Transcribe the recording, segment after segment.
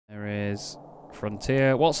is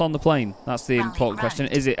Frontier. What's on the plane? That's the important question.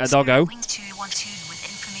 Is it a doggo?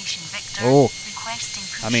 Oh,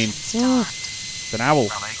 I mean, it's an owl.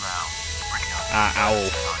 Owl.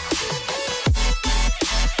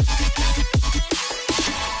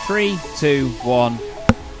 3, 2, 1.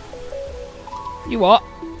 You what?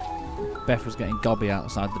 Beth was getting gobby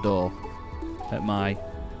outside the door at my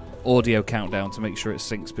audio countdown to make sure it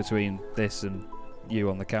syncs between this and you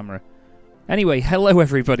on the camera. Anyway, hello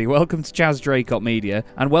everybody, welcome to Chaz Draycott Media,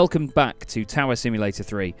 and welcome back to Tower Simulator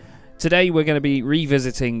 3. Today we're going to be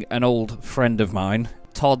revisiting an old friend of mine,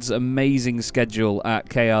 Todd's amazing schedule at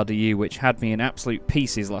KRDU, which had me in absolute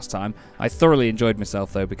pieces last time. I thoroughly enjoyed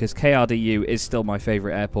myself though, because KRDU is still my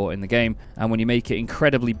favourite airport in the game, and when you make it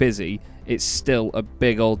incredibly busy, it's still a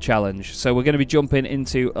big old challenge. So we're going to be jumping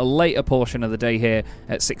into a later portion of the day here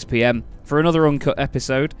at 6 PM for another uncut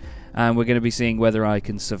episode, and we're going to be seeing whether I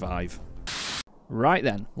can survive. Right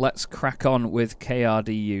then, let's crack on with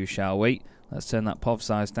KRDU, shall we? Let's turn that POV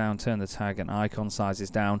size down, turn the tag and icon sizes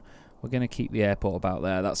down. We're going to keep the airport about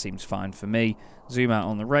there. That seems fine for me. Zoom out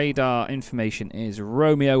on the radar. Information is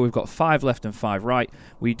Romeo. We've got 5 left and 5 right.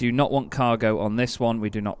 We do not want cargo on this one. We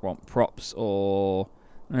do not want props or...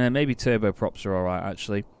 maybe turbo props are alright,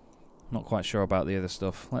 actually. Not quite sure about the other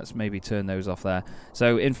stuff. Let's maybe turn those off there.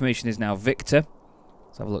 So, information is now Victor.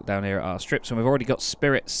 Let's have a look down here at our strips. And we've already got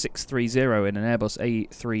Spirit 630 in an Airbus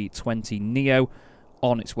A320neo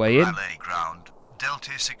on its way in. Relay ground,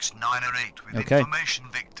 Delta 698 with information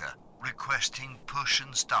Victor. Requesting push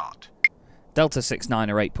and start. Delta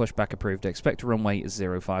 698 pushback approved. Expect runway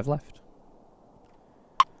 05 left.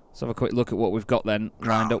 Let's have a quick look at what we've got then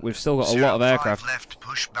lined up. We've still got a lot of aircraft. Left,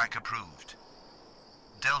 pushback approved.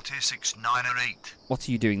 Delta 698. What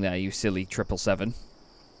are you doing there, you silly 777?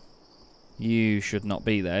 You should not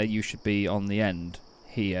be there. You should be on the end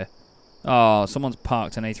here. Oh, someone's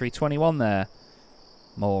parked an A321 there.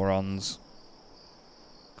 Morons.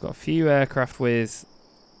 Got a few aircraft with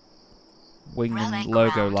wing and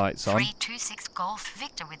logo lights on. 326 Golf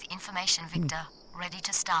Victor with information Victor. Ready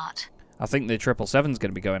to start. I think the 777's going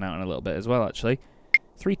to be going out in a little bit as well, actually.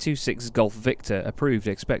 326 Golf Victor approved.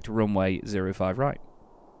 Expect runway 05 right.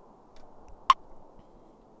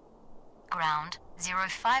 Ground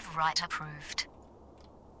 05 right approved.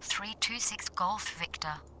 326 Golf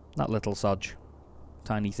Victor. That little sodge.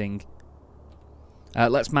 Tiny thing.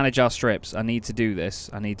 Let's manage our strips. I need to do this.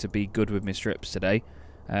 I need to be good with my strips today.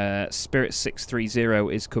 Spirit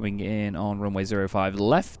 630 is coming in on runway 05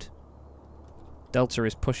 left. Delta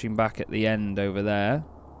is pushing back at the end over there.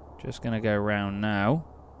 Just going to go around now.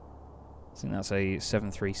 I think that's a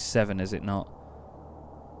 737, is it not?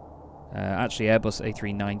 Actually, Airbus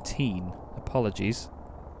A319. Apologies.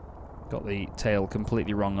 Got the tail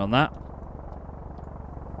completely wrong on that.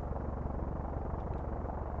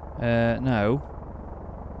 No.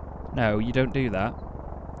 No, you don't do that.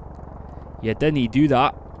 You didn't do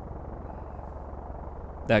that.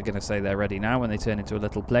 They're going to say they're ready now when they turn into a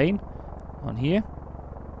little plane on here.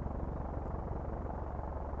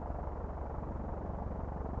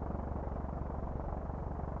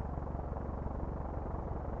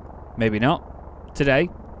 Maybe not. Today.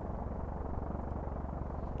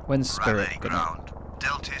 When's Spirit ground.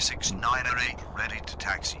 Delta 698 ready to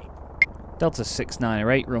taxi. Delta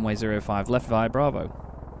 698, runway 05 left via Bravo.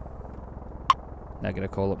 They're going to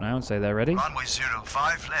call up now and say they're ready. Runway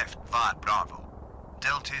 05 left via Bravo.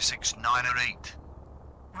 Delta 698.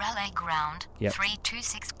 Relay ground.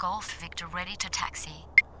 326 Golf Victor ready to taxi.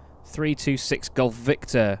 326 Golf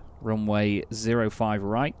Victor, runway 05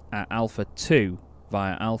 right at Alpha 2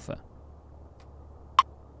 via Alpha.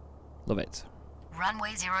 Love it.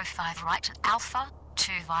 Runway 05 right at Alpha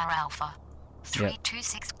 2 via Alpha.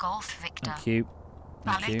 326 Golf Victor. Thank you.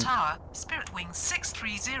 Ballet Tower, Spirit Wing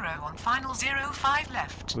 630 on final 05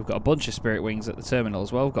 left. We've got a bunch of Spirit Wings at the terminal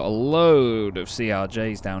as well. We've got a load of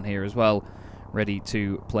CRJs down here as well, ready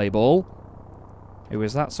to play ball. Who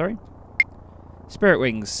is that, sorry? Spirit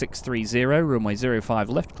Wings 630, runway 05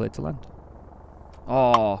 left, cleared to land.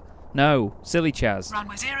 Oh, no, silly Chaz.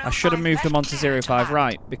 I should have moved them onto 05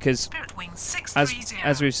 right, because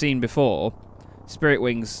as we've seen before, Spirit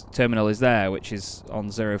Wings terminal is there, which is on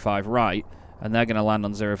 05 right, and they're going to land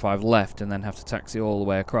on 05 left and then have to taxi all the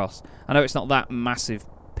way across. I know it's not that massive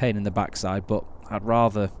pain in the backside, but I'd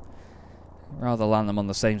rather land them on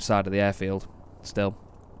the same side of the airfield still.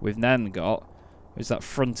 We've then got, is that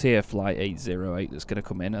Frontier Flight 808 that's going to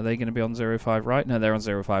come in. Are they going to be on 05 right? No, they're on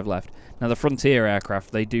 05 left. Now the Frontier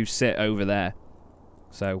aircraft, they do sit over there.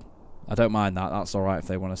 So I don't mind that. That's alright if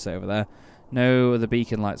they want to sit over there. No other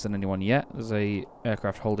beacon lights on anyone yet. There's a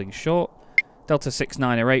aircraft holding short. Delta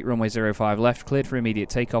 6908, runway 05 left, cleared for immediate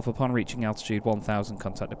takeoff upon reaching altitude 1000,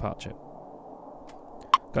 contact departure.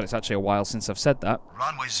 God, it's actually a while since I've said that.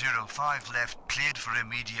 Runway 05 left, cleared for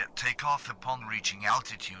immediate takeoff upon reaching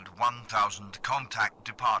altitude 1000, contact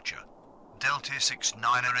departure. Delta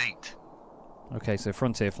 6908. Okay, so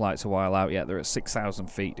Frontier flight's a while out yet. They're at 6,000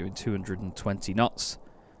 feet doing 220 knots.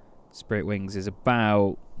 Spirit Wings is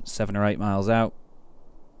about 7 or 8 miles out.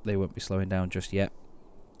 They won't be slowing down just yet.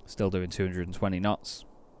 Still doing 220 knots.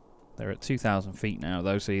 They're at 2,000 feet now,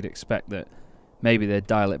 though, so you'd expect that maybe they'd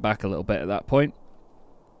dial it back a little bit at that point.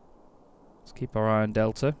 Let's keep our eye on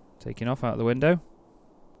Delta, taking off out the window.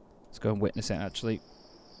 Let's go and witness it, actually.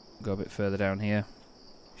 Go a bit further down here.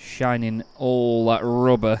 Shining all that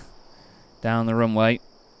rubber down the runway.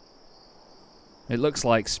 It looks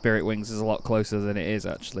like Spirit Wings is a lot closer than it is,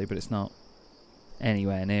 actually, but it's not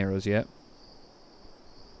anywhere near us yet.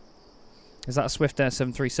 Is that a Swift Air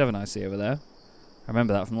 737 I see over there? I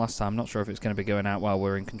remember that from last time. Not sure if it's going to be going out while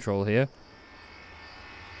we're in control here.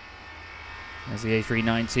 There's the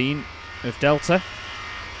A319 of Delta.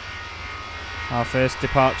 Our first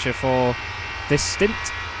departure for this stint.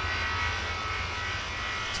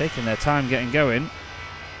 Taking their time getting going.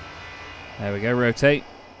 There we go, rotate.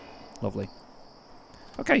 Lovely.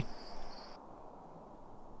 Okay.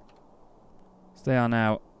 So they are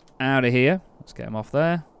now out of here. Let's get them off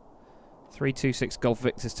there. 326 Golf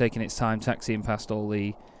Victor's taking its time taxiing past all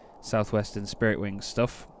the Southwestern Spirit Wings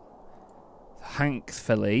stuff.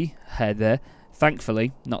 Thankfully,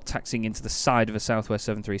 not taxiing into the side of a Southwest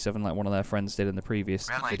 737 like one of their friends did in the previous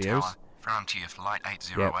videos. Tower, Frontier Flight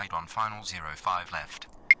 808 on final 05 left.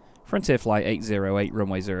 Frontier Flight 808,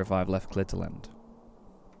 runway 05 left, cleared to land.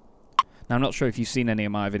 Now, I'm not sure if you've seen any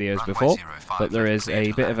of my videos Runway before, 05 but there is left,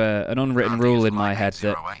 a bit of an unwritten Frontier rule in my Flight head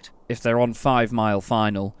that 808. if they're on 5 mile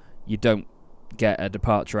final, you don't get a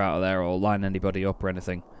departure out of there or line anybody up or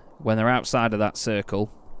anything. When they're outside of that circle,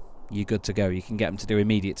 you're good to go. You can get them to do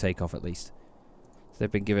immediate takeoff at least. So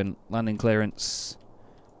they've been given landing clearance.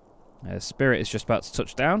 Spirit is just about to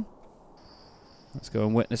touch down. Let's go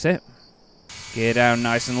and witness it. Gear down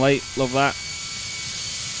nice and late. Love that.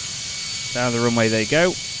 Down the runway they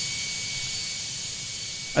go.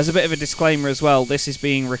 As a bit of a disclaimer as well, this is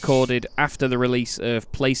being recorded after the release of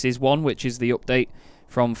Places 1, which is the update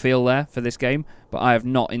from FeelThere for this game, but I have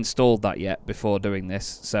not installed that yet before doing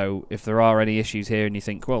this, so if there are any issues here and you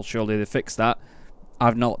think, well, surely they fixed that,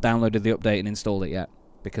 I've not downloaded the update and installed it yet,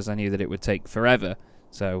 because I knew that it would take forever,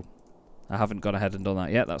 so I haven't gone ahead and done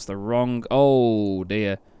that yet. That's the wrong... Oh,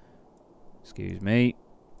 dear. Excuse me.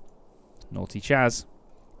 Naughty Chaz.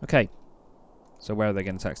 Okay, so where are they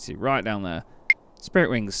going to taxi to? Right down there. Spirit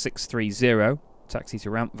Wings 630, taxi to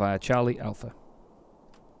ramp via Charlie Alpha.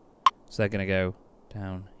 So they're going to go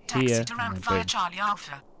down Taxi here. to ramp via Charlie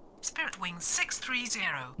Alpha. Spirit Wings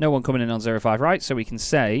 630. No one coming in on 05 right, so we can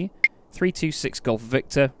say 326 Golf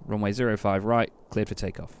Victor, runway 05 right, cleared for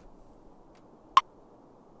takeoff.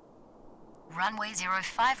 Runway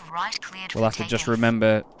 05 right, cleared We'll for have to takeoff. just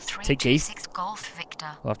remember, 326 Golf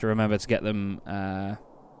Victor. we'll have to remember to get them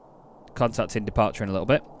contacting departure in a little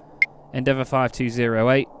bit. Endeavour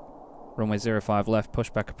 5208, runway 05 left,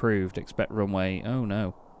 pushback approved, expect runway, oh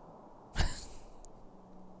no.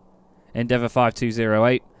 Endeavour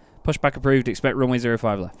 5208, pushback approved, expect runway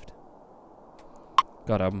 05 left.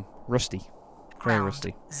 God, I'm rusty. Very Ground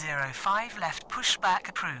rusty. 05 left, pushback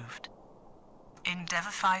approved. Endeavour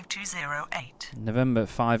 5208. November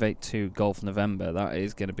 582 Golf November, that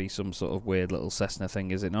is going to be some sort of weird little Cessna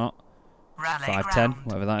thing, is it not? Rally 510, ground.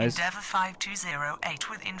 whatever that is. Endeavour 5208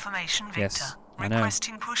 with information Victor. Yes, I know.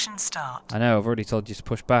 Requesting push and start. I know, I've already told you to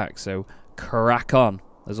push back, so crack on.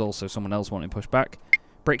 There's also someone else wanting push back.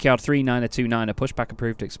 Brickyard 3929, pushback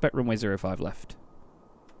approved, expect runway 05 left.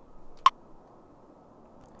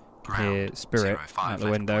 Ground Here, Spirit 05 out the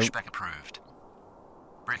left, window. Pushback approved.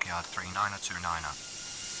 Brickyard 3929.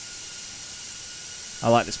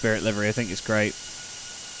 I like the Spirit livery, I think it's great.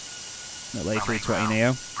 Little A320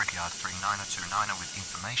 Neo. Brickyard 3929 with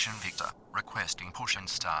information Victor. Requesting push and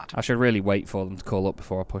start. I should really wait for them to call up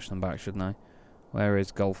before I push them back, shouldn't I? Where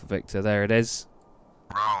is Golf Victor? There it is.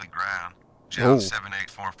 Raleigh ground. Oh. Jazz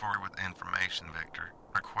 7844 with information Victor.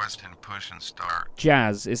 Requesting push and start.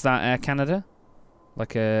 Jazz, is that Air Canada?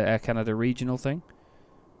 Like a Air Canada regional thing?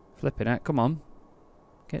 Flipping it, come on.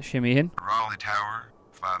 Get shimmy in. Raleigh Tower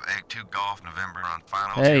 582 Golf November on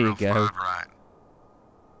final There you 05 go. right.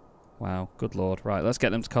 Wow, good lord. Right, let's get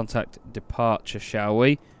them to contact departure, shall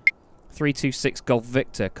we? 326 Golf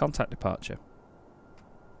Victor, contact departure.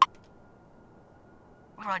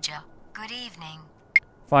 Roger. Good evening.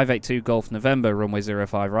 582 Golf November, runway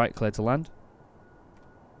 05 right, clear to land.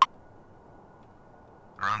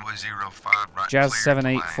 Runway 05 right. Jazz cleared to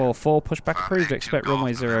land. 7844, pushback approved. 582 Expect Golf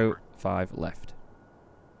runway November. 05 left.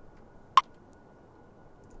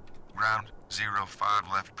 Ground 05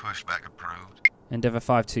 left pushback approved. Endeavour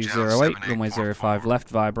 5208, Jazz runway 05 7844. left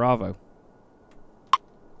via Bravo.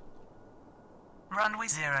 Runway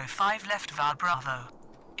 05 left via Bravo.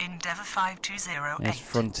 Endeavour 5208. There's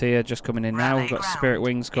Frontier just coming in now. Rally We've got ground. Spirit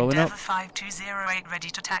Wings calling Endeavour up. 5208 ready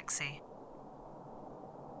to taxi.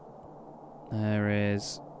 There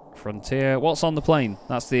is Frontier. What's on the plane?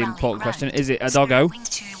 That's the Rally important ground. question. Is it a Spirit doggo? Wings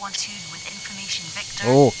 212 with information Victor.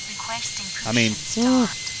 Oh. Requesting I mean, push and start.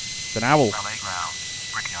 it's an owl. Valet ground.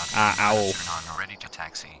 Brickyard Owl. 3929 ready to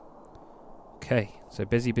taxi. Okay, so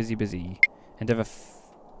busy, busy, busy. Endeavour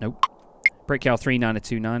nope. Brickyard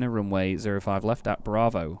 3929, runway 05 left at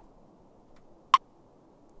Bravo.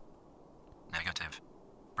 Negative.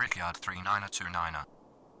 Brickyard 3929.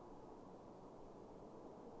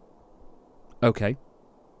 Okay.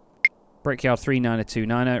 Brickyard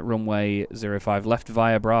 3929, runway 05 left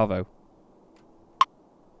via Bravo.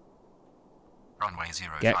 Runway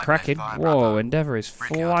 05 Get left cracking. via Whoa, Bravo. Endeavour is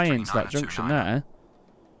Brickyard flying to that junction 3929. there.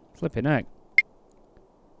 Flipping heck.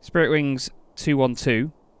 Spirit Wings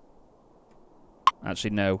 212.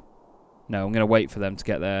 Actually, no. No, I'm going to wait for them to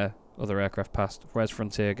get their other aircraft past. Where's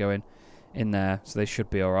Frontier going? In there, so they should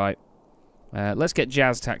be alright. Let's get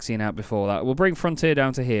Jazz taxiing out before that. We'll bring Frontier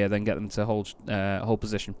down to here, then get them to hold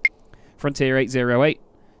position. Frontier 808,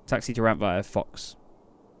 taxi to ramp via Fox.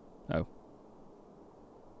 Oh.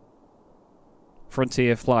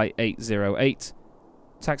 Frontier Flight 808,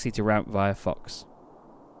 taxi to ramp via Fox.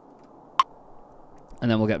 And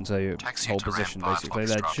then we'll get them to Taxi hold to ramp position, via basically.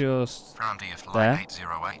 They're Foxtrot. just Frontier Flight there.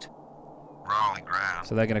 808. Raleigh ground.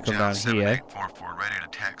 So they're going to come down Jazz here. 7844 ready to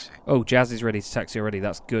taxi. Oh, Jazz is ready to taxi already.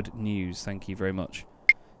 That's good news. Thank you very much.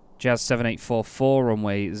 Jazz 7844,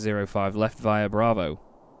 runway 05 left via Bravo.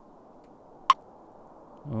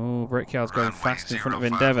 Oh, Brickyard's going Runway fast in front of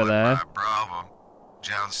 05 Endeavour left there. via Bravo.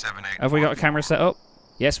 Jazz 7844. Have we got a camera set up?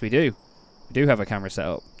 Yes, we do. We do have a camera set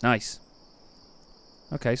up. Nice.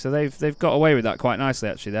 Okay, so they've got away with that quite nicely,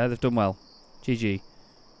 actually, there. They've done well. GG. And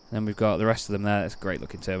then we've got the rest of them there. It's a great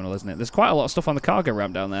looking terminal, isn't it? There's quite a lot of stuff on the cargo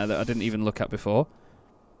ramp down there that I didn't even look at before.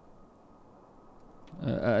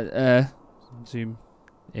 Zoom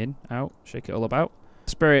in, out, shake it all about.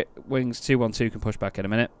 Spirit Wings 212 can push back in a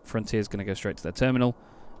minute. Frontier's going to go straight to their terminal.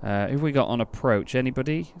 Who have we got on approach?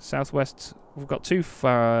 Anybody? Southwest. We've got two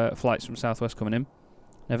flights from Southwest coming in.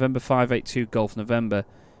 November 582 Golf November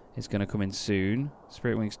is going to come in soon.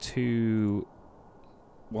 Spirit Wings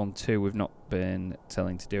 212 we've not been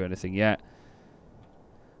telling to do anything yet.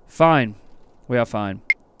 Fine. We are fine.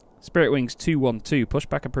 Spirit Wings 212,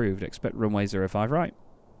 pushback approved. Expect runway 05 right.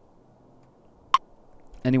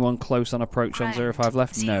 Anyone close on approach on 05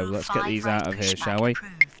 left? No. Let's get these out of here, shall we?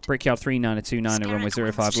 Brickyard 3929 and runway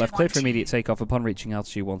 05 left. Cleared for immediate takeoff upon reaching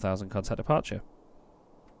altitude 1000. Contact departure.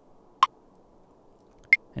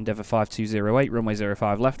 Endeavour 5208, runway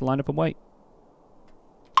 05 left. Line up and wait.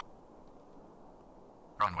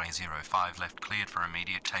 Runway 05 left cleared for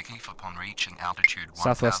immediate takeoff upon reaching altitude 1000.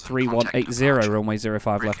 Southwest Contact 3180, departure. runway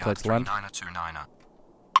 05 left. Clear to land. 3929.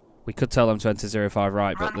 We could tell them to enter 05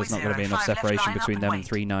 right, but Runway there's not going to be enough 05 left, separation line up between and them and wait.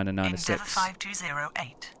 39 and Endeavour 96.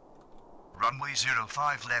 5208. Runway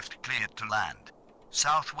 05 left cleared to land.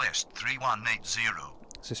 Southwest 3180.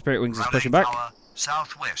 So Spirit Wings is Rally pushing back. Tower,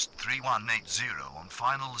 Southwest 3180 on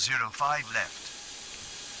final 05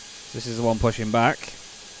 left. This is the one pushing back,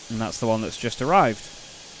 and that's the one that's just arrived.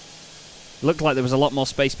 Looked like there was a lot more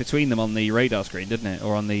space between them on the radar screen, didn't it?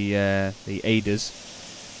 Or on the ADAS.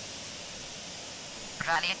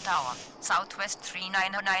 Rally Tower, Southwest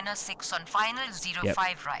 3996 on final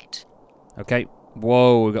 05 right. Okay.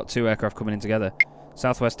 Whoa, we've got two aircraft coming in together.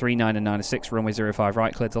 Southwest 3996, runway 05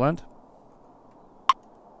 right, cleared to land.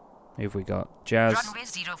 Who have we got? Jazz Runway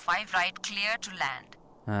 05 right clear to land.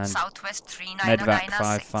 and Southwest Medvac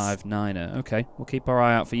 3996. 559er. Okay, we'll keep our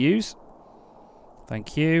eye out for yous.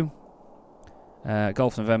 Thank you.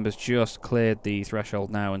 Golf November's just cleared the threshold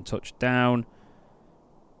now and touched down.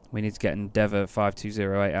 We need to get Endeavour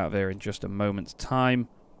 5208 out of here in just a moment's time.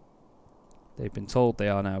 They've been told they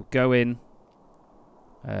are now going.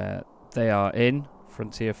 They are in.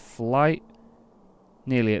 Frontier Flight.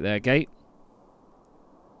 Nearly at their gate.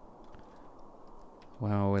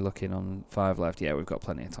 Well, we're looking on 5 left. Yeah, we've got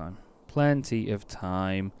plenty of time. Plenty of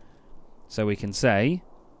time. So we can say,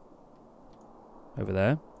 over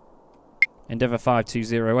there, Endeavour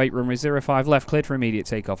 5208, runway 05 left, cleared for immediate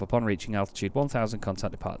takeoff upon reaching altitude 1000,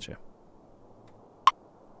 contact departure.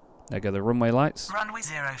 There go the runway lights. Runway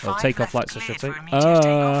 05 Or takeoff left lights, I should cleared say. for immediate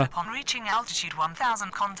takeoff upon reaching altitude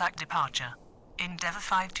 1000. Contact departure. Endeavour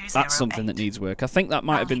 5208. That's something that needs work. I think that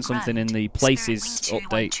might have been something in the places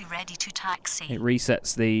update. Ready to taxi. It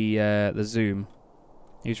resets the zoom.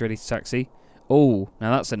 Who's ready to taxi? Oh,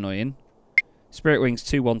 now that's annoying. Spirit Wings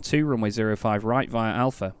 212, runway 05 right via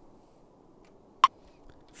Alpha.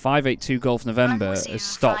 582 Golf November has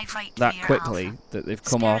stopped that quickly that they've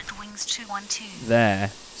come off there.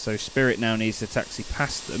 So Spirit now needs to taxi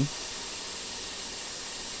past them.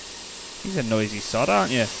 He's a noisy sod,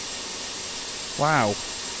 aren't you? Wow.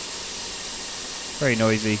 Very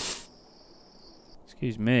noisy.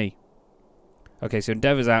 Excuse me. Okay, so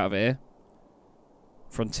Endeavour's out of here.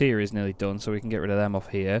 Frontier is nearly done, so we can get rid of them off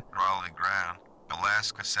here. Raleigh ground.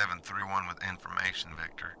 Alaska 731 with information,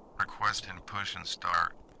 Victor. Requesting push and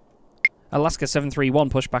start. Alaska 731,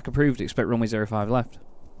 pushback approved. Expect runway 05 left.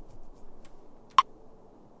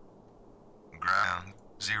 Ground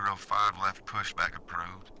 05 left, pushback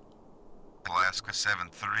approved. Alaska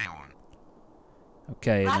 731.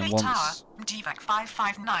 Okay, and Raleigh then once... Tower, DVAC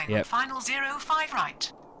 559 Yep. on final 05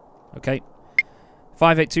 right. Okay.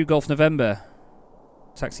 582 Golf November.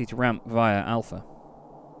 Taxi to ramp via Alpha.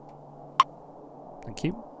 Thank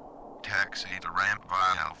you. Taxi to ramp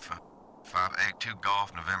via Alpha. 582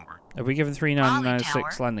 Golf November. Have we given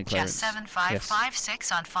 3996 landing clearance? Jazz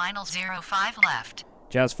 7556 on final 05 left.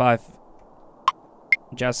 Jazz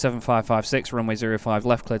 7556, runway 05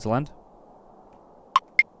 left, clear to land.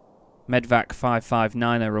 Medvac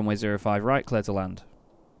 559, runway 05 right, clear to land.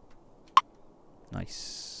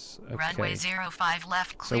 Nice. Okay. Runway 05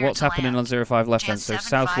 left, So clear what's to happening land. on 05 left then? So Jazz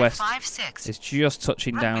southwest 7556. is just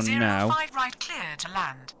touching down Runway now. 05 right, clear to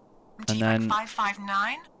land. And DVAC then-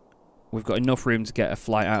 559. We've got enough room to get a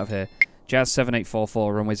flight out of here. Jazz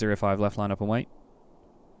 7844, runway 05 left, line up and wait.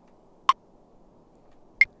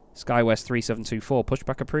 Skywest 3724,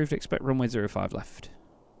 pushback approved, expect runway 05 left.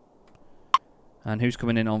 And who's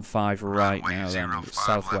coming in on 5 right Runway now then? 05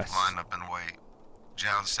 Southwest. left, line up and wait.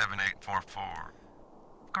 Jazz 7844.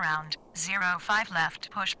 Ground 05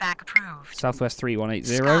 left, pushback approved. Southwest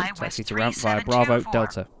 3180, Skywest taxi to ramp via Bravo, 3724.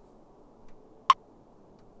 Delta.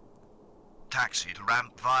 Taxi to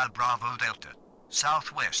ramp via Bravo Delta.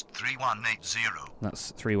 Southwest 3180.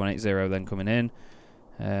 That's 3180 then coming in.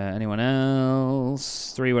 Anyone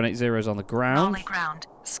else? 3180 is on the ground. Raleigh ground,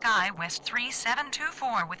 Skywest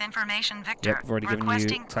 3724 with information Victor. Yep, I've already given you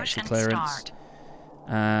Requesting push taxi and clearance. start.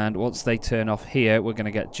 And once they turn off here, we're going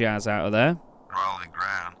to get Jazz out of there. Raleigh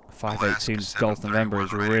ground. 582 Alaska Golf November is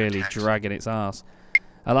 731 ready to really taxi. dragging its arse.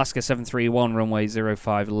 Alaska 731, runway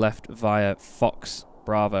 05 left via Fox,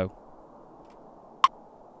 Bravo.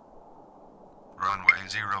 Runway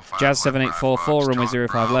 05 Jazz left, 7844, runway Foxtrot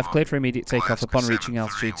 05 left, Bravo. cleared for immediate takeoff Alaska upon reaching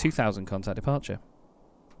altitude 731. 2000, contact departure.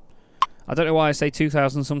 I don't know why I say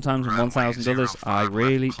 2000 sometimes and Runway 1000 others. 05 I left,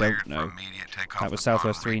 really cleared don't for know. immediate takeoff That was upon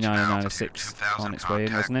Southwest reaching 3996 altitude 2000, on its way in,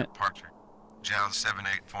 contact wasn't it? departure. Jazz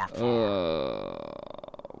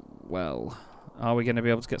 7844. Well, are we going to be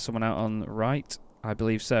able to get someone out on right? I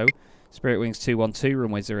believe so. Spirit Wings 212,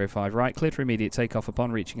 runway 05 right, cleared for immediate takeoff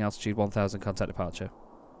upon reaching altitude 1000, contact departure.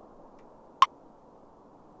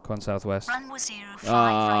 Come on, Southwest. Runway 05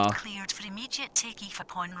 Ah. right, cleared for immediate takeoff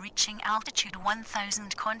upon reaching altitude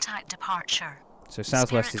 1000, contact departure. So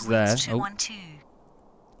Southwest Spirit is there. Wings Oh, 212.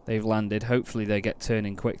 they've landed. Hopefully they get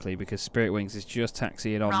turning quickly because Spirit Wings is just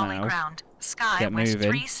taxiing on Raleigh now. ground, Skywest Get moving.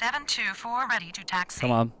 3724 ready to taxi.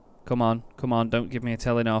 Come on, come on, come on, don't give me a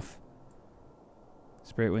telling off.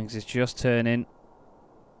 Spirit Wings is just turning.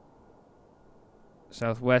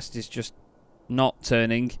 Southwest is just not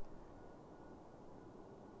turning.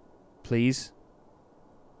 Please.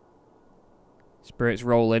 Spirit's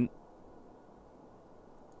rolling.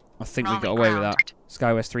 I think we Raleigh got away with ground. that.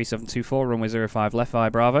 Skywest 3724, runway 05 left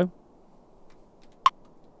via Bravo.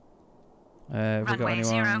 Have we got Runway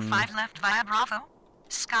anyone? 05 left via Bravo.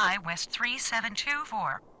 Skywest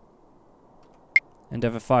 3724.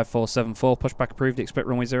 Endeavour 5474, pushback approved, expect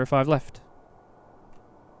runway 05 left.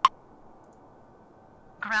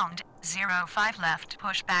 Ground 05 left,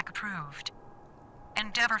 pushback approved.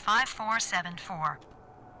 Endeavour 5474.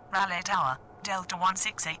 Raleigh Tower, Delta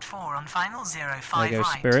 1684 on final 05 There goes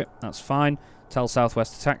right. Spirit, that's fine. Tell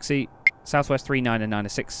Southwest to taxi. Southwest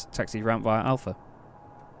 3996, taxi ramp via Alpha.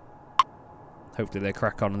 Hopefully they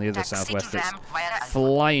crack on the other Taxi Southwest to that's ramp via Alpha.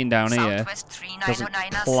 flying down here. Southwest Doesn't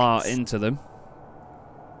 3996. plart into them.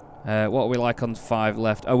 What are we like on 5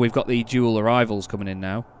 left? Oh, we've got the dual arrivals coming in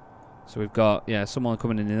now. So we've got, yeah, someone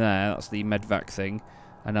coming in there. That's the medvac thing.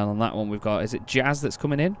 And then on that one we've got, is it Jazz that's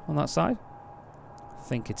coming in on that side? I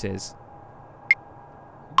think it is.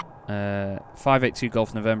 582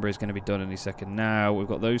 Golf November is going to be done any second now. We've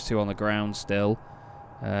got those two on the ground still.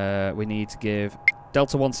 We need to give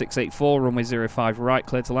Delta 1684, runway 05 right,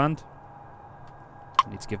 clear to land. I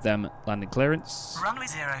need to give them landing clearance. Runway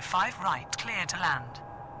 05 right, clear to land.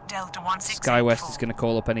 Delta 1684. SkyWest is going to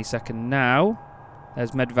call up any second now.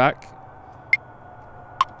 There's Medvac.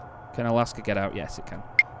 Can Alaska get out? Yes, it can.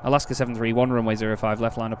 Alaska 731, runway 05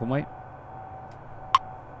 left, line up and wait.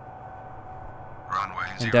 Runway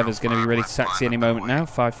Endeavour's going to be ready to taxi any moment now.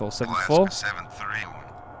 5474. Alaska 731.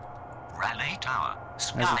 Rally Tower.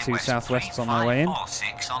 There's the two Southwests on their way in.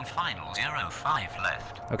 3546 on final 05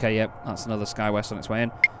 left. Okay, yep, that's another SkyWest on its way in.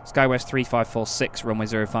 SkyWest 3546, runway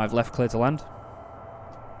 05 left, clear to land.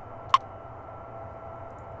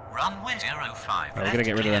 Runway 05 We're going to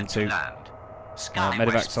get rid of them too.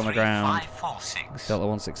 Medevac's on the ground. Delta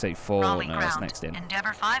 1684. Raleigh No, that's ground. next in.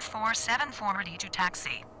 Endeavour 5474 ready to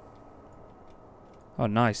taxi. Oh,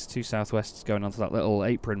 nice. Two Southwests going onto that little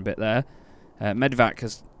apron bit there. Medvac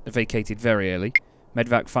has vacated very early.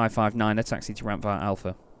 Medvac 559er, taxi to ramp via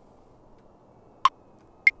Alpha.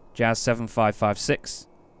 Jazz 7556,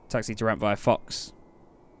 taxi to ramp via Fox.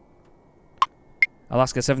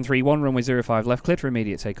 Alaska 731, runway 05 left, cleared for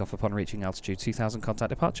immediate takeoff upon reaching altitude 2000, contact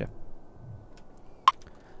departure.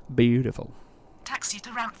 Beautiful. Taxi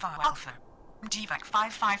to ramp via Alpha. DVAC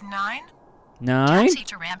 559. Nice. Taxi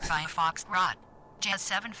to ramp via Foxtrot. Jazz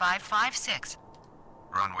 7556.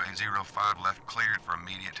 Runway 05 left cleared for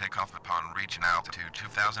immediate takeoff upon reaching altitude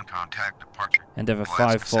 2000, contact departure. Endeavour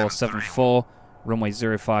Alaska 5474, runway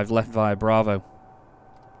 05 left via Bravo.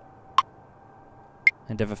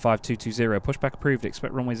 Endeavour 5220, pushback approved,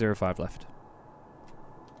 expect runway 05 left.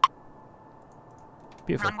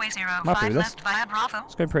 Beautiful. Runway I'm happy 05 with this. left via Bravo.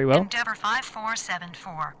 It's going pretty well. Endeavour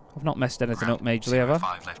 5474. I've not messed anything up Ground majorly, have I?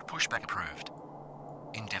 05 left, pushback approved.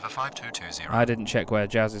 Endeavour 5220. I didn't check where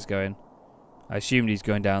Jazz is going. I assumed he's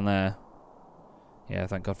going down there. Yeah,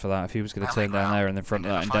 thank God for that. If he was going to turn down there in the front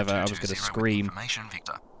of that Endeavour, I was going to scream. Information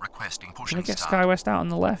Victor, requesting push Can I and get start. SkyWest out on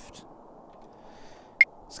the left?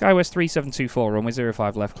 SkyWest 3724, runway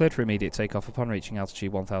 05 left, cleared for immediate takeoff upon reaching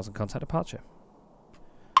altitude 1000, contact departure.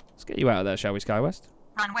 Let's get you out of there, shall we, SkyWest?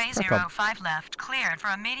 Runway Crack on. 05 left, cleared for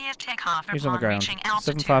immediate takeoff Who's on the upon ground? reaching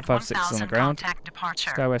altitude 7556 is on the 1000, ground. contact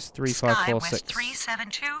departure. SkyWest 3546. SkyWest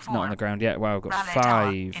 3724. Not on the ground yet. Wow, we've got Raleigh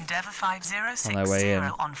Tower. 5 Endeavour 5060 on their way in.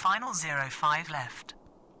 on final 05 left.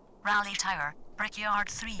 Raleigh Tower, Brickyard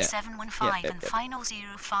 3715 Yep. and final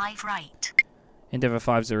 05 right. Endeavour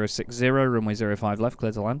 5060, runway 05 left,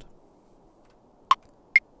 clear to land.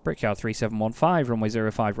 Brickyard 3715, runway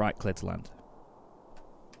 05 right, clear to land.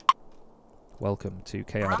 Welcome to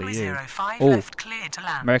Runway KRDU. 05 Oh, left, cleared to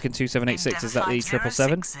land. American 2786, is that the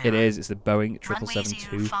 777? It is, it's the Boeing Runway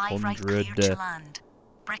 05 right, cleared to 777-200. land.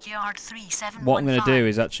 Brickyard 3715. What I'm going to do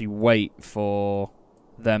is actually wait for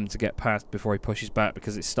them to get past before he pushes back,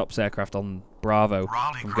 because it stops aircraft on Bravo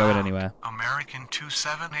Raleigh from going ground. anywhere. American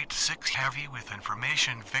 2786 Heavy with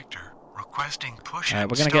information Victor. Requesting push We're and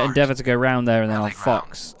going to get start. Endeavour to go round there and then on Raleigh ground.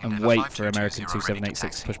 Fox and Endeavour wait for 5220 American ready to 2786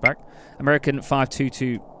 to taxi. push back. American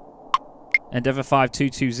 522... Endeavour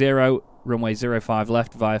 5220, runway 05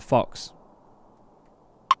 left via Fox.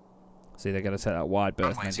 See, they're going to take that wide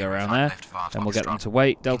berth Runway and then go 05 around there. left via Then we'll get them Foxtrot. to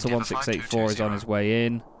wait. Delta Endeavour 1684 is on 5220. his way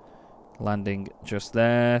in. Landing just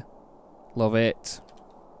there. Love it.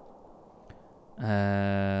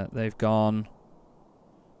 They've gone.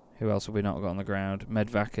 Who else have we not got on the ground?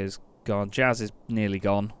 Medvac is gone. Jazz is nearly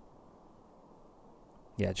gone.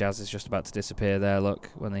 Yeah, Jazz is just about to disappear there, look,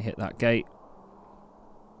 when they hit that gate.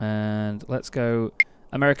 And let's go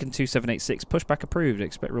American 2786, pushback approved,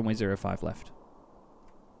 expect runway 05 left.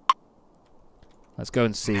 Let's go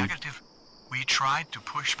and see. Negative. We tried to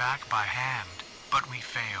push back by hand, but we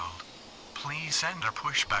failed. Please send a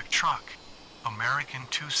pushback truck. American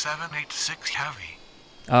 2786 Heavy.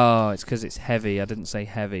 Oh, it's because it's heavy. I didn't say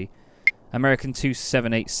heavy. American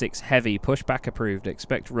 2786 heavy, pushback approved,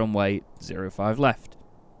 expect runway 05 left.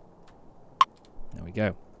 There we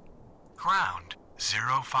go. Ground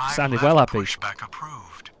 05 Sounded left, well happy. pushback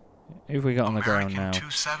approved. Who have we got on the ground now? American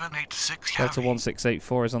 2786 Delta Heavy.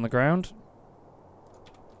 1684 is on the ground.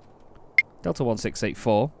 Delta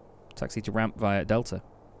 1684, taxi to ramp via Delta.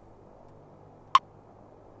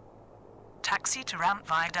 Taxi to ramp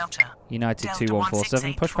via Delta. United Delta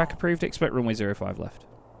 2147, 1684. pushback approved, expect runway 05 left.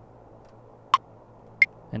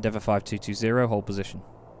 Endeavour 5220, hold position.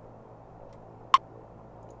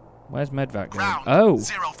 Where's Medvac going? Ground Oh!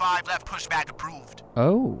 05 left pushback approved.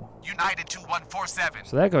 Oh! United 2147.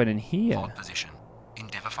 So they're going in here. Hold position.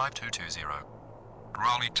 Endeavour 5220.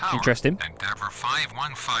 Raleigh Tower. Interesting. Endeavour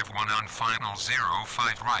 5151 on final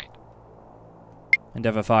 05 right.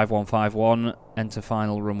 Endeavour 5151, enter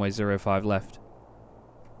final runway 05 left.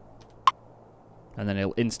 And then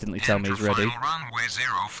he'll instantly tell me he's ready. Final runway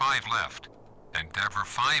 05 left. Endeavour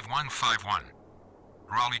 5151.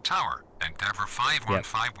 Raleigh Tower. Endeavour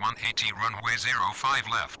 515180. Runway 05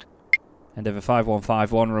 left. Endeavour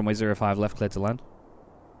 5151, runway 05 left, cleared to land.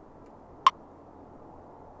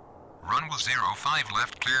 Runway 05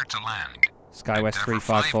 left, cleared to land. SkyWest Endeavour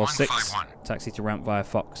 3546, 5151. taxi to ramp via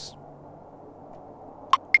Fox.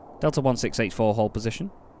 Delta 1684, hold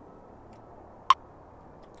position.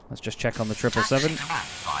 Let's just check on the 777. Taxi to ramp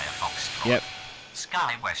via Foxtrot. Yep,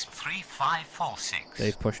 SkyWest 3546.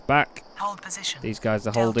 they've pushed back. Hold position. These guys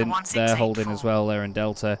are Delta holding. They're 1684. holding as well. They're in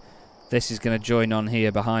Delta. This is going to join on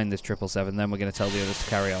here behind this 777. Then we're going to tell the others to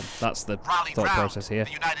carry on. That's the Raleigh thought ground. process here.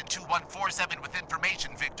 The United 2147 with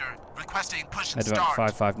information, Victor. Requesting push and Medevac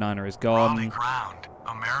start. 559er is Raleigh gone. ground.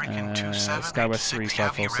 American SkyWest 2786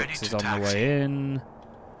 Heavy ready 3546 to is on the taxi. way in.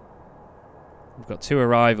 We've got 2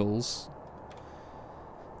 arrivals.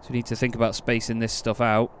 So we need to think about spacing this stuff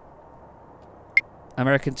out.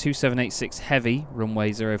 American 2786 Heavy,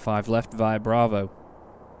 runway 05 left via Bravo.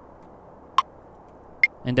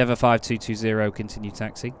 Endeavour 5220, continue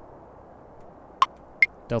taxi.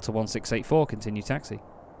 Delta 1684, continue taxi.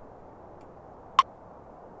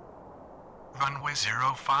 Runway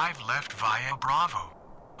 05 left via Bravo.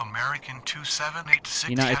 American 2786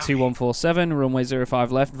 United Heavy. 2147, runway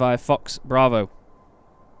 05 left via Fox Bravo.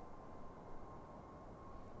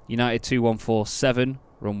 United 2147,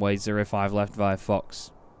 runway 05 left via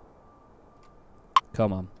Fox.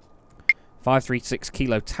 Come on. 536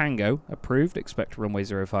 Kilo Tango, approved. Expect runway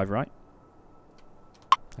 05 right.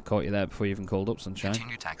 I caught you there before you even called up, Sunshine.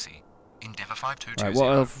 Continue taxi. Endeavour 5220. Right,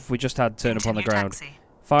 what have we just had turn up on the Continue ground? taxi.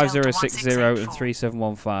 5060 and 1684.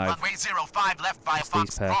 3715. Runway 05 left via That's these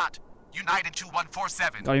Fox pair. Trot. United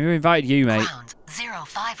 2147. God, we invited you, mate. Ground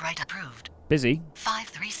 05 right approved. Busy.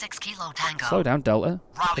 536 Kilo Tango. Slow down, Delta. Raleigh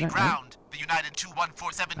Flipping heck, mate. ground. The United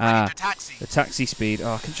 2147 Ah, ready to taxi. the taxi speed.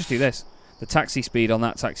 Oh, I can just do this. The taxi speed on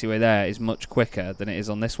that taxiway there is much quicker than it is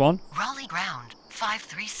on this one. Raleigh ground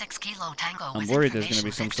 536 Kilo Tango. I'm with worried there's going to be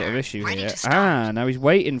information, some sort of Victor. issue Ready here. to start. Ah, now he's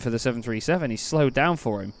waiting for the 737. He's slowed down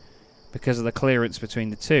for him because of the clearance between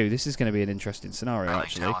the two. This is going to be an interesting scenario, Raleigh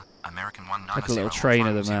actually. Tower. American 190 Like a little on train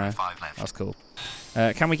of final them there. 05 left. That's cool.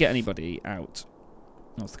 Can we get anybody out?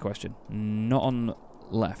 That's the question. Not on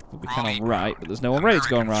left, but we can on right. But there's no one ready to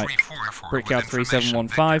go on right. Brickyard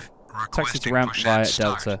 3715. Taxi to ramp via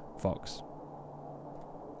Delta Fox.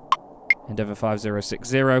 Endeavour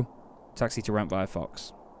 5060. Taxi to ramp via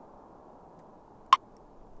Fox.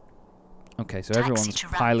 Okay, so Taxi everyone's to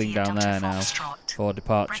ramp piling via down Delta there now Foxtrot. for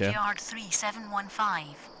departure. Brickyard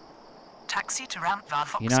 3715. Taxi to ramp via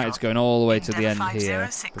Foxtrot. United's going all the way to the end Endeavour here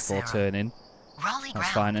 5060. before turning. Raleigh That's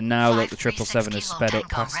ground fine. And now look, the 777 has 536 sped Kilo up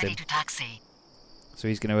Tango, past ready him. to taxi. So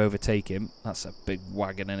he's going to overtake him. That's a big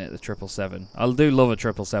wagon in it, the 777. I do love a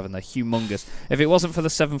 777. They're humongous. If it wasn't for the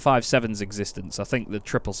 757's existence, I think the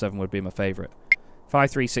 777 would be my favourite.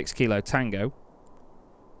 536 Kilo Tango.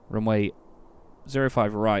 Runway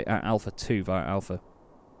 05 right at Alpha 2 via Alpha.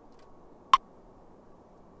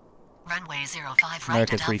 Runway 05 right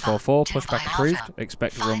America at 344, Alpha, 2 pushback via approved. Alpha.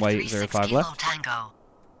 Expect runway 536 05 Kilo left. Tango.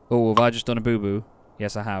 Oh, have I just done a boo-boo?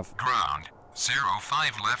 Yes, I have. Ground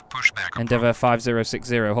 05 left, pushback. Endeavour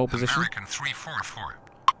 5060, hold position. American 344.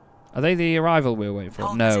 Are they the arrival we were waiting for?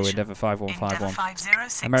 Hold No, position. Endeavour 5151. Endeavour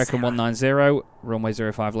 5060. American 190, runway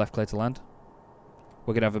 05 left, clear to land.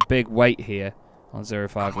 We're going to have a big wait here on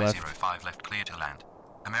 05 Runway left. 05 left, clear to land.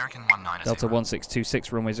 American 190. Delta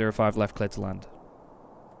 1626, runway 05 left, clear to land.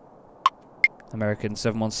 American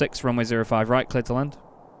 716, runway 05 right, clear to land.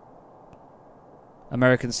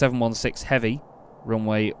 American 716 heavy,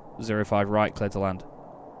 runway 05 right, clear to land.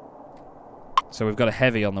 So we've got a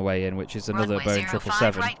heavy on the way in, which is another Runway Boeing 05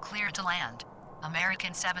 777. right, clear to land.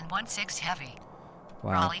 American 716 Heavy.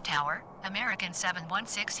 Wow. Raleigh Tower. American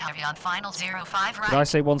 716 Heavy on final 05 right. Did I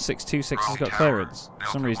say 1626 has Raleigh got Tower, clearance? For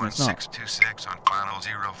some Delta reason it's not. 1626 on final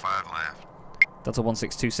 05 left. Delta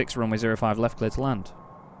 1626, runway 05 left, clear to land.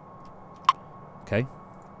 Okay.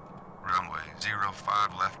 Runway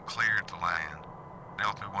 05 left, cleared to land.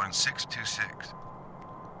 Delta 1626.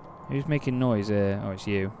 Who's making noise here? Oh, it's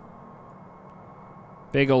you.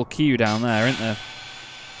 Big old queue down there, isn't there?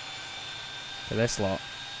 For this lot.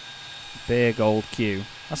 Big old queue.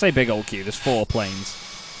 I say big old queue, there's 4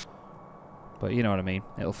 planes. But you know what I mean.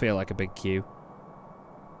 It'll feel like a big queue.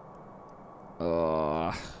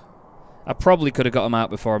 Oh, I probably could have got them out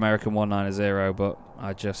before American 190, but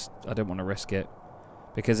I didn't want to risk it.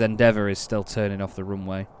 Because Endeavour is still turning off the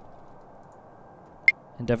runway.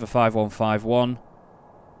 Endeavour 5151.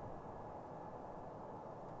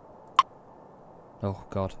 Oh,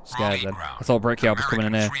 God. Scared then. I thought Brickyard was coming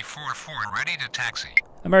in here. 344, ready to taxi.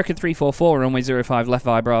 American 344, runway 05, left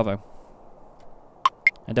via Bravo.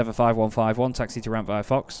 Endeavour 5151, taxi to ramp via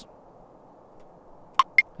Fox.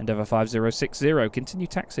 Endeavour 5060, continue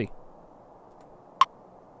taxi.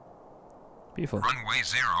 Beautiful. Runway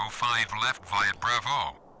 05, left via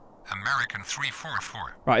Bravo. American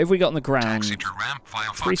 344. Right, if we got on the ground, Taxi to ramp via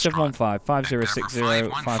Foxtrot. 3715, 5060,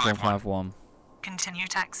 5151. Continue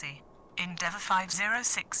taxi. Endeavour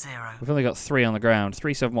 5060. We've only got 3 on the ground.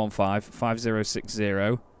 3715, 5060,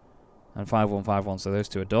 and 5151, so those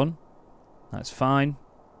 2 are done. That's fine.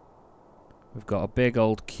 We've got a big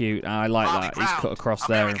old cute. I like that. He's cut across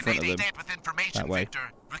there in front of them. That way.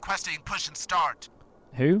 Requesting push and start.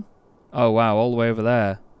 Who? Oh, wow, all the way over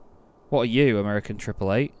there. What are you, American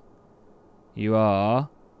 888? You are...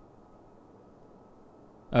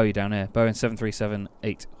 Oh, you're down here. Boeing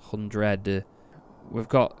 737-800. We've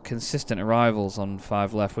got consistent arrivals on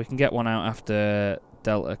 5 left. We can get one out after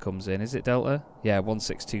Delta comes in. Is it Delta? Yeah,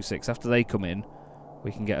 1626. After they come in,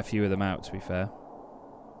 we can get a few of them out, to be fair.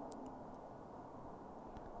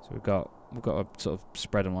 So we've got to sort of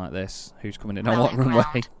spread them like this. Who's coming in on what runway?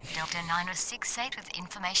 Delta 9068 with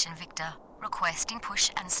information, Victor. Requesting push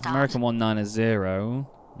and start. American 190.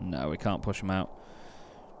 No, we can't push them out.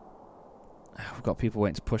 We've got people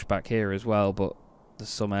waiting to push back here as well, but there's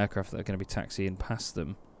some aircraft that are going to be taxiing past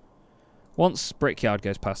them. Once Brickyard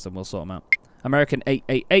goes past them, we'll sort them out. American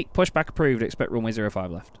 888, pushback approved. Expect runway 05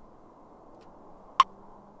 left.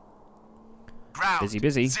 Ground.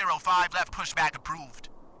 Busy. 05 left, pushback approved.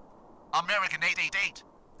 American 888.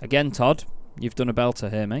 Again, Todd, you've done a belter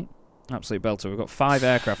here, mate. Absolute belter. We've got 5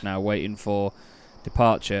 aircraft now waiting for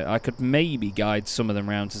departure. I could maybe guide some of them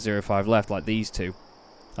round to 05 left, like these 2.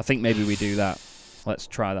 I think maybe we do that. Let's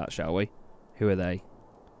try that, shall we? Who are they?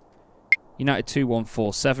 United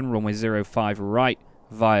 2147, runway 05 right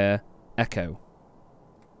via Echo.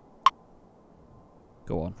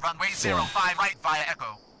 Go on. Runway 05 right via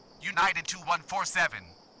Echo. United 2147.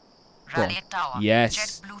 Rally Tower.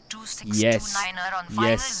 Yes. JetBlue 2629 on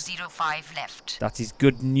final 05 left. That is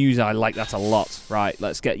good news. I like that a lot. Right,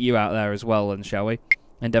 let's get you out there as well then, shall we?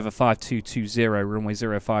 Endeavour 5220, runway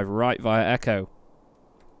 05 right via Echo.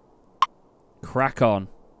 Crack on.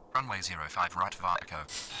 Runway 05 right via Echo.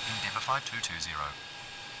 Endeavour 5220.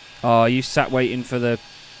 Oh, you sat waiting for the...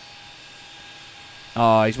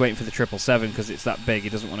 Oh, he's waiting for the 777 because it's that big. He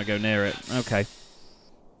doesn't want to go near it. Okay.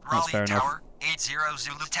 That's fair enough. 80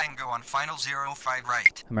 Zulu Tango on final 05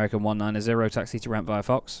 right. American 190, taxi to ramp via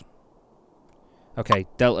Fox. Okay,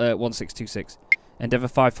 Delta 1626. Endeavour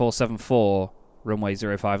 5474, runway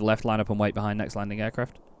 05 left, line up and wait behind next landing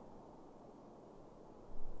aircraft.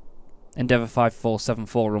 Endeavour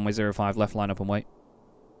 5474, runway 05 left, line up and wait.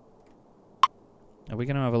 Are we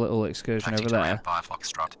going to have a little excursion over there?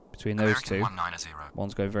 Between those 2.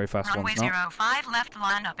 One's going very fast, Runway one's not. 05 left,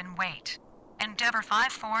 line up and wait. Endeavour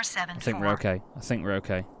 5474. I think we're okay. I think we're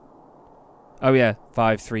okay. Oh yeah,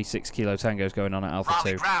 536 Kilo Tango's going on at Alpha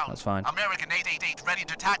 2. That's fine. American 888 ready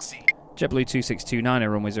to taxi. JetBlue 2629,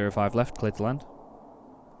 runway 05 left, clear to land.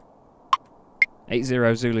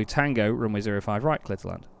 80 Zulu Tango, runway 05 right, clear to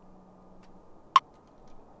land.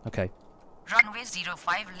 Okay. Runway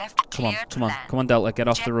 05 left, clear to land. Come on, Delta, get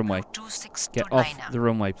off the runway. Get off the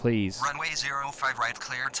runway, please. Runway 05 right,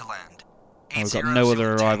 clear to land. Oh, we've got no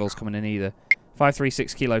other arrivals coming in either.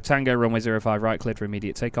 536 Kilo Tango, runway 05 right, cleared for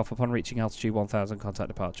immediate takeoff upon reaching altitude 1000, contact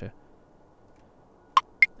departure.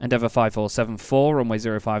 Endeavour 5474, runway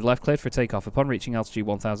 05 left, cleared for takeoff upon reaching altitude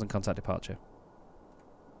 1000, contact departure.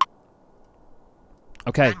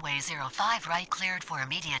 Okay. Runway 05 right, cleared for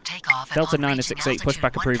immediate takeoff. Delta 968,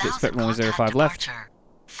 pushback approved, expect runway 05 left.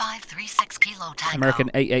 536 Kilo Tango. American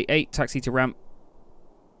 888, taxi to ramp.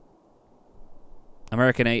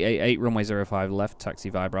 American 888, runway 05 left, taxi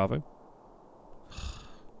via Bravo.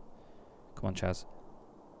 Come on, Chaz.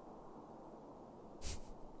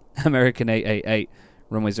 American 888,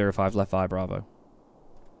 runway 05 left via Bravo.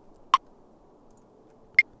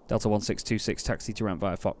 Delta 1626, taxi to ramp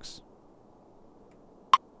via Fox.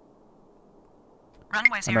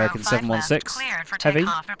 Runway American 716, heavy,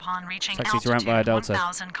 taxi to ramp via Delta.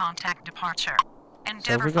 Contact departure.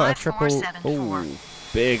 So we've got a triple... Ooh,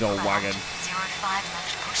 big old wagon. 05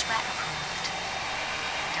 left, pushback approved.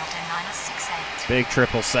 Delta 968. Big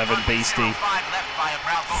 777 beastie.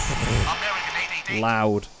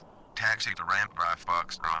 Loud. Taxi to ramp by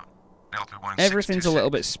Foxtrot. Everything's a little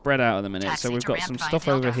bit spread out at the minute, so we've got some stuff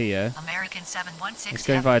over here. American 716. It's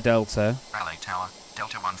going via Delta. Rally Tower,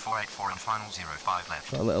 Delta 1484 and final 05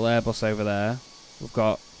 left. Got a little Airbus over there. We've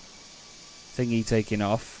got thingy taking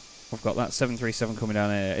off. We've got that 737 coming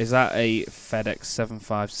down here. Is that a FedEx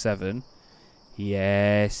 757?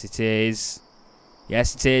 Yes, it is.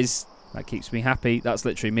 Yes, it is. That keeps me happy. That's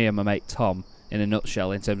literally me and my mate Tom in a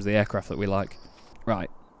nutshell in terms of the aircraft that we like. Right.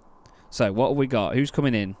 So, what have we got? Who's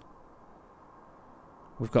coming in?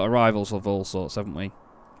 We've got arrivals of all sorts, haven't we?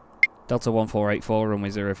 Delta 1484,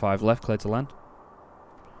 runway 05 left, clear to land.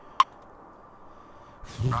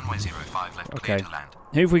 Runway 05 left, Okay. clear to land.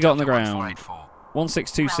 Who have we got on the Delta ground? 1484.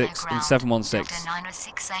 1626 and 716. Delta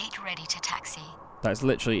 9068 ready to taxi. That's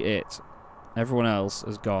literally it. Everyone else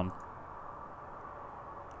has gone.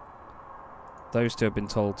 Those two have been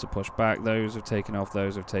told to push back. Those have taken off.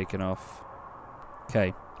 Those have taken off.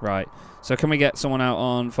 Okay, right. So can we get someone out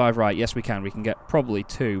on 5 right? Yes, we can. We can get probably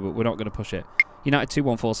 2, but we're not going to push it. United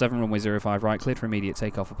 2147, runway 05 right, cleared for immediate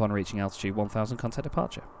takeoff upon reaching altitude 1000, contact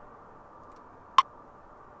departure.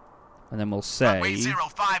 And then we'll say... Runway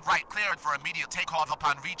 05 right, cleared for immediate takeoff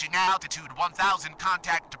upon reaching altitude 1000,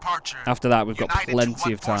 contact departure. After that, we've got United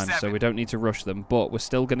plenty of time, so we don't need to rush them, but we're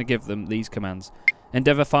still going to give them these commands.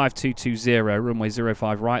 Endeavour 5220, runway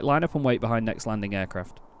 05 right, line up and wait behind next landing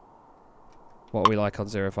aircraft. What are we like on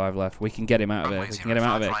 05 left? We can get him out of it. We can get him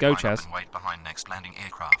out of it. Go, Chaz. Wait behind next landing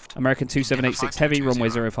aircraft. American 2786 heavy, runway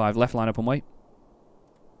 05 left, line up and wait.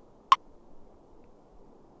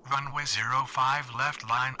 Runway 05 left,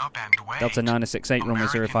 line up and wait. Delta 968, runway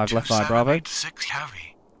American 05 left via Bravo. 2786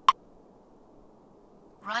 heavy.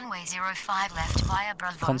 Runway 05 left via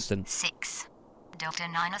Bravo. Constant. 6. Delta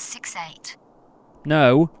 968.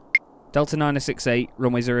 No. Delta 968,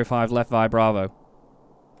 runway 05 left via Bravo.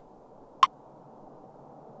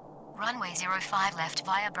 Runway 05 left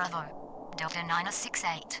via Bravo. Delta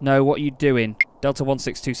 968. No, what are you doing? Delta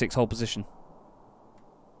 1626, hold position.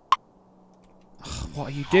 Ugh, what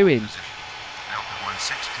are you doing? Delta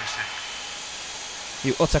 1626.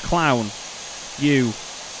 You utter clown. You.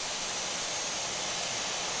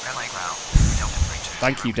 Relay ground. Delta 320.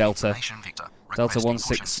 Thank you, Delta. Information Victor. Delta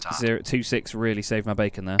Requesting caution start. 1626 really saved my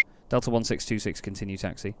bacon there. Delta 1626, continue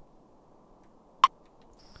taxi. I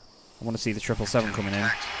want to see the 777 coming in.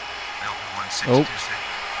 Oh.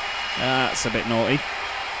 That's a bit naughty.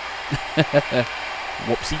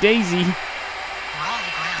 Whoopsie daisy.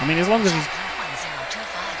 I mean, as long as he's...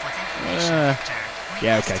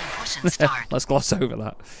 yeah, okay. Let's gloss over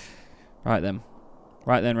that. Right then.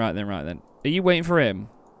 Right then. Are you waiting for him?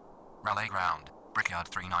 Relay ground. Brickyard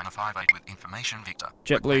 3958 with information Victor.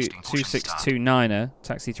 JetBlue Requesting caution start. 2629er,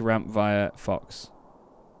 taxi to ramp via Fox.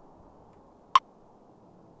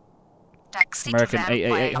 Taxi American to ramp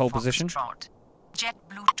 888, via hold position. Foxtrot.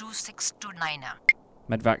 JetBlue 2629er.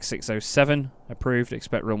 Medvac 607, approved,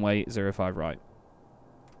 expect runway 05 right.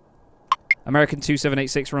 American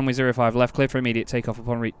 2786, runway 05 left, cleared for immediate takeoff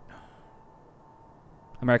upon reach.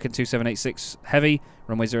 American 2786, heavy,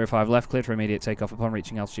 runway 05 left, cleared for immediate takeoff upon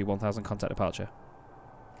reaching altitude 1000, contact departure.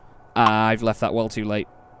 I've left that well too late.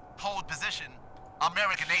 Hold position.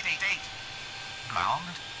 American 888. Ground.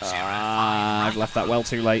 I've left that well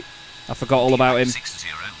too late. I forgot all about him.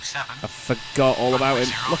 607. I forgot all about him.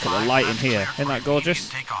 Look at the light in here. Isn't that gorgeous?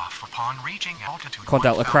 Takeoff upon reaching altitude Come on,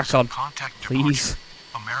 Delta, crack on. 1000, contact Please. departure.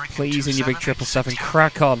 American Please, in your big 777, 2786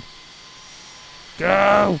 crack on.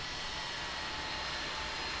 Go!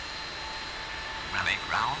 Relay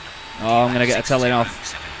ground. Oh, I'm going to get a telling off.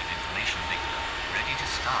 607 with information Victor. Ready to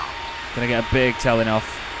start. Going to get a big telling off.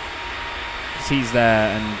 Because he's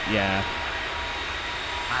there and, yeah.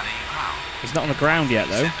 Relay ground. He's not on the ground yet,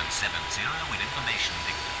 though. 770 with information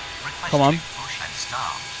Victor. Requesting Come on. push and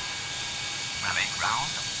start. Relay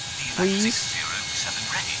ground. Please.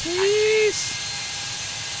 607 ready to taxi. Please.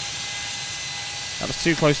 That was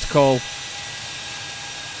too close to call.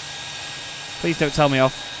 Please don't tell me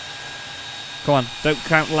off. Come on, don't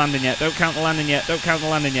count the landing yet. Don't count the landing yet. Don't count the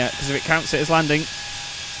landing yet. Because if it counts it as landing...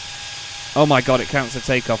 Oh my god, it counts the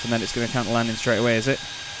takeoff and then it's going to count the landing straight away, is it?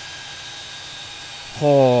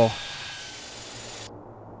 Oh.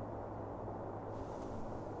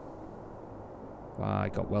 Wow, I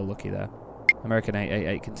got well lucky there. American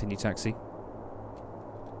 888, continue taxi.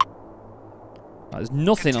 There's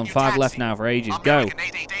nothing on 5 left now for ages. Go.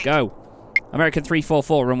 Go. American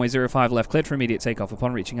 344, runway 05 left, cleared for immediate takeoff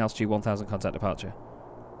upon reaching altitude 1000, contact departure.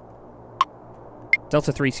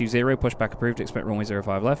 Delta 320, pushback approved, expect runway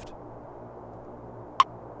 05 left.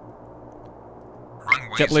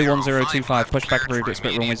 JetBlue 1025, pushback approved,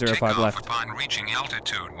 expect runway 05 left.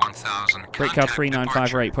 Brickyard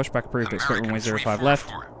 3958, pushback approved, expect runway 05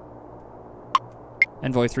 left.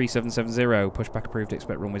 Envoy 3770, pushback approved,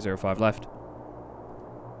 expect runway 05 left.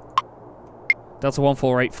 Delta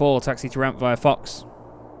 1484, taxi to ramp via Fox.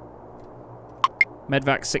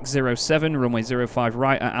 Medvac 607, runway 05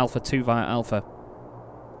 right at Alpha 2 via Alpha.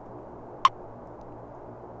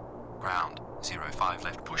 Ground 05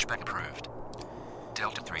 left pushback approved.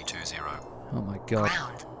 Delta 320. Oh my god.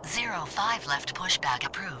 Ground 05 left pushback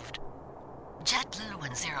approved. JetBlue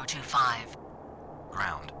 1025.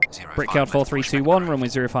 Ground 05 Brickyard left 4321, pushback runway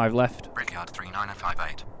approved. 05 left. Brickyard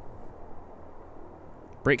 3958.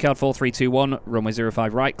 Brickyard 4321, runway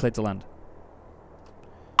 05 right, cleared to land.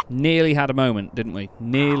 Nearly had a moment, didn't we?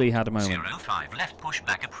 Nearly had a moment. 05 left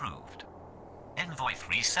pushback approved. Envoy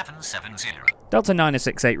 3770. Delta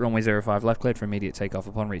 968, runway 05 left, cleared for immediate takeoff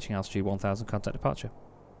upon reaching altitude 1000, contact departure.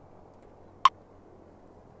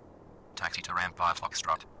 Taxi to ramp 5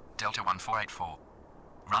 Foxtrot. Delta 1484.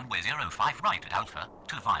 Runway 05 right at Alpha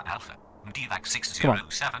 2 via Alpha. DVAC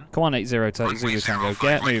 607. Come on, 80 Zulu Tango,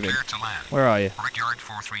 get moving. Where are you? Brickyard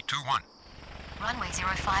 4321. Runway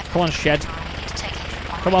 05. Come on, Shed.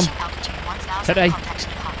 Come on. Today.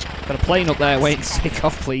 Got a plane up there waiting to take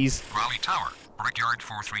off, please. Raleigh Tower. Brickyard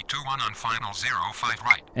 4321 on final 05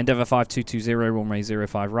 right. Endeavour 5220, runway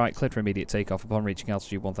 05 right, cleared for immediate takeoff upon reaching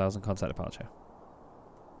altitude 1000, contact departure.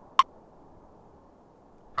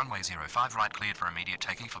 Runway 05 right cleared for immediate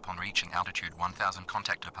takeoff upon reaching altitude 1000,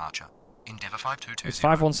 contact departure. Endeavour 5220. It's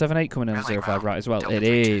 5178 coming in on 05 right as well. It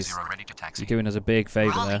is. Ready to taxi. You're doing us a big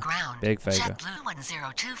favour Raleigh there. ground. Big favour. JetBlue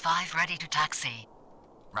 1025 ready to taxi.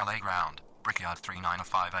 Raleigh ground. Brickyard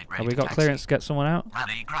 3958 ready Have we to got taxi. clearance to get someone out?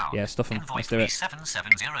 Raleigh ground. Yeah, stuff them. Envoy Let's do it.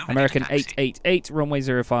 3770 ready to American taxi. 888, runway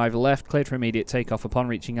 05 left, cleared for immediate takeoff upon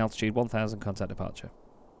reaching altitude 1000, contact departure.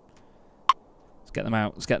 Let's get them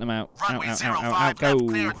out. Let's get them out. Out, Runway out, 05 out, out, out, go. left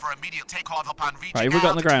cleared for immediate takeoff upon reaching Right, who we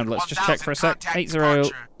got on the ground? altitude Let's just check for a sec. 1000, 80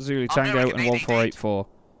 contact Zulu departure. Tango and American 1484.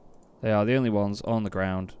 They are the only ones on the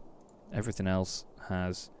ground. Everything else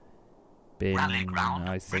has been, Raleigh ground.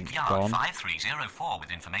 I think, Brickyard gone. 5304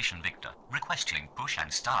 with information Victor. Requesting push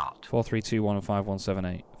and start. 4321 and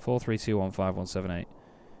 5178. 4321 5178.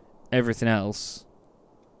 Everything else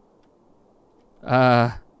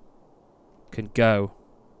can go.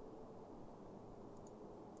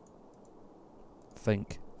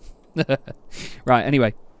 Think. Right,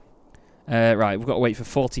 anyway. Right, we've got to wait for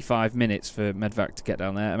 45 minutes for Medvac to get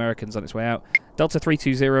down there. American's on its way out. Delta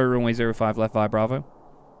 320, runway 05 left via Bravo.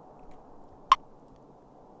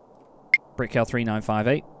 Brickyard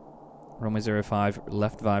 3958, runway 05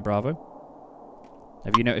 left via Bravo.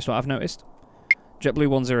 Have you noticed what I've noticed? JetBlue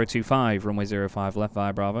 1025, runway 05 left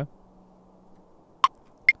via Bravo.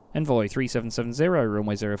 Envoy 3770,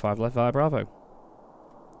 runway 05 left via Bravo.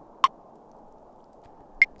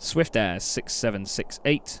 Swift Air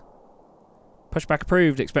 6768. Pushback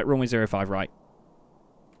approved, expect runway 05 right.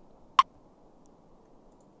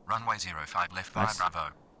 Runway 05 left via Nice. Bravo.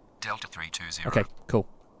 Delta 320. Okay, cool.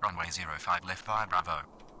 Runway 05 left via Bravo.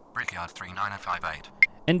 Brickyard 3958.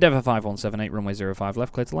 Endeavour 5178, runway 05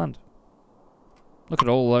 left, clear to land. Look at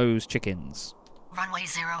all those chickens. Runway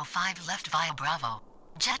 05 left via Bravo.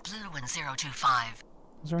 JetBlue 1025.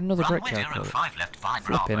 Is there another Runway brickyard? 05 left via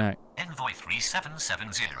Flipping Bravo. out. Envoy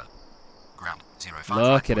 3770. Ground 05 Look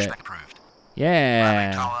right, at it. pushback approved.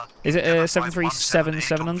 Yeah. Is it a Endeavour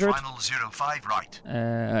 737-700? Final 05 right.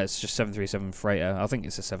 It's just 737 freighter. I think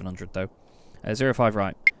it's a 700 though. 05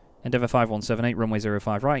 right. Endeavour 5178, runway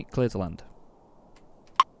 05 right, clear to land.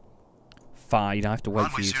 Fine, I have to wait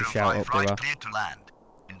Runway for you to 05 shout up, do I? right, clear to land.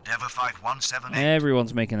 Endeavour 5178.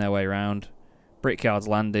 Everyone's making their way round. Brickyard's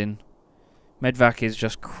landing. Medvac is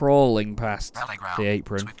just crawling past Raleigh ground. the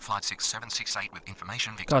apron. Swift flight 6768 with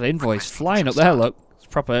information Victor. God, invoice Requesting flying push up there, and look. It's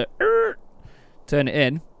proper. Turn it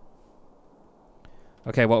in.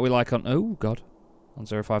 Okay, what are we like on... Oh, God. On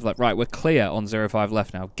 05 left. Right, we're clear on 05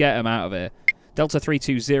 left now. Get them out of here. Delta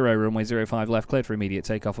 320, runway 05 left, cleared for immediate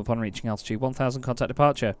takeoff upon reaching altitude 1000, contact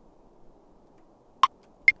departure.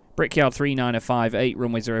 Brickyard 3958,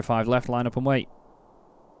 runway 05 left, line up and wait.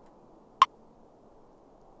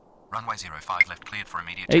 Runway 05 left cleared for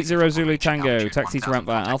immediate 80 takeoff upon Zulu reaching Tango, altitude taxi to 1000, ramp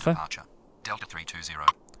via contact Alpha. departure. Delta 320.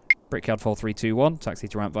 Brickyard 4321, taxi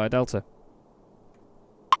to ramp via Delta.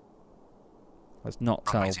 Let's not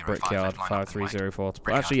tell Runway 05 Brickyard left, line up and 5304 to...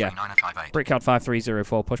 Brickyard Actually, yeah. 3958. Brickyard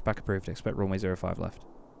 5304, pushback approved. Expect runway 05 left.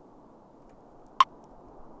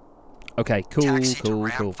 Okay, cool, Taxi to cool,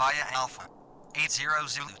 ramp cool. via Alpha. 80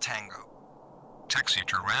 Zulu Tango. Taxi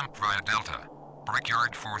to ramp via Delta.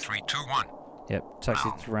 Brickyard 4321. Yep, taxi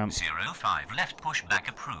to ramp. 05 left pushback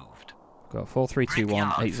approved. Got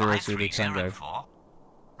 4321, 80 Zulu Tango. 5304.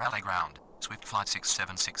 Raleigh ground. Swift flight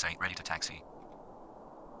 6768 ready to taxi.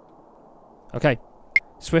 Okay.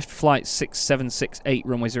 Swift flight 6768,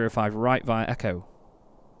 runway 05 right via Echo.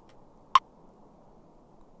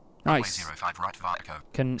 Nice. 05 right via Echo.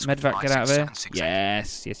 Can Swift Medvac flight get out of here? 6768.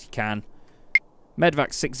 Yes, yes, you can.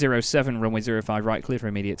 Medvac 607, runway 05 right, cleared for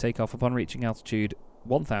immediate takeoff upon reaching altitude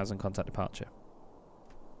 1000, contact departure.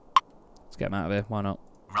 Let's get him out of here, why not?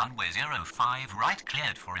 Runway 05 right,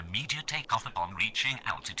 cleared for immediate takeoff upon reaching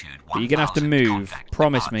altitude 1000. But you're going to have to move. Contact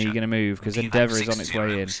Promise departure. me you're going to move, because TVAC Endeavour is on its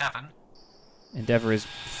way in. 607. Endeavour is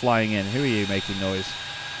flying in. Who are you making noise?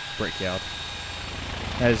 Brickyard.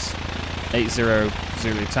 There's 80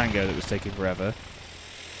 Zulu Tango that was taking forever.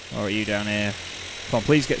 Or are you down here? Come on,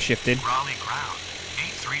 please get shifting. Raleigh ground.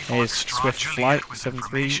 83 Here's Foxtrot Swift Juliet Flight with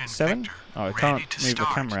information 737. vector. Oh, I Ready can't to move the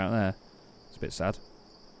start. camera out there. It's a bit sad.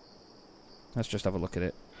 Let's just have a look at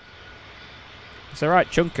it. It's alright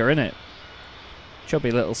chunker, innit?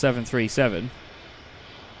 Chubby little 737.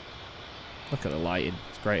 Look at the lighting.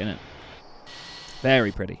 It's great, innit?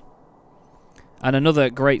 Very pretty. And another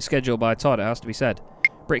great schedule by Todd, it has to be said.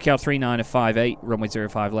 Brickyard 3958, runway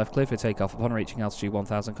 05 left, clear for takeoff upon reaching altitude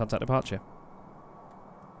 1000, contact departure.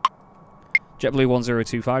 JetBlue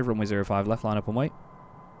 1025, runway 05 left, line up and wait.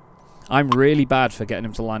 I'm really bad for getting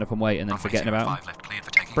him to line up and wait and then Runway forgetting about him. 05 left, cleared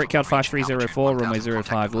for taking Brickyard upon reaching 5304, altitude runway 1000, 05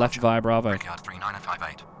 contact left departure. via Bravo. Brickyard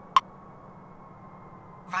 3958.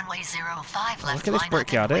 Runway 05 left. Look at this line up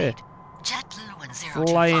Brickyard and here. wait. JetBlue 1025.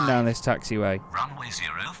 Flying down this taxiway. Runway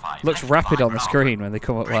 05 Looks left rapid via on the Bravo. screen when they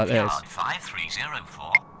come up like this. Brickyard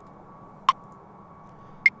 5304.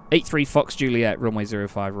 83 Fox Juliet, runway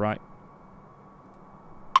 05 right.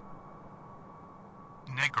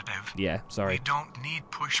 Negative. Yeah, sorry. We don't need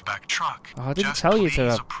pushback truck. Oh, I didn't Just tell you please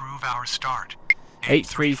to. approve our start.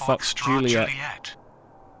 83 Fox Foxtrot Juliet.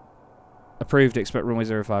 Approved, expect runway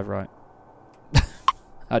 05 right. I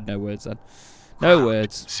had no words then. No Ground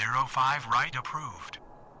words. 05 right approved.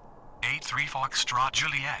 83 Foxtrot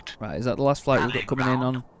Juliet. Right, is that the last flight we've got coming in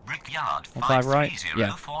on? Brickyard On 5 right? Yeah.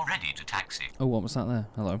 5304 ready to taxi. Oh, what was that there?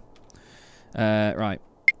 Hello. Right.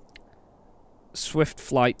 Swift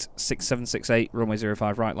Flight 6768, runway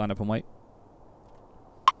 05 right, line up and wait.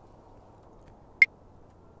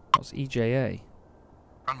 What's EJA?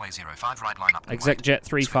 Runway 05 right, line up and Exec wait. Jet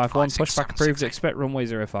 351, Swift pushback flight approved, 6768. expect runway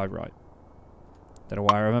 05 right. Don't know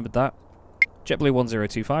why I remembered that. JetBlue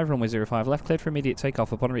 1025, runway 05 left, cleared for immediate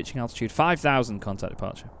takeoff upon reaching altitude 5000, contact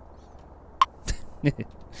departure.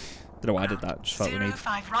 Don't know why I did that, just felt the need.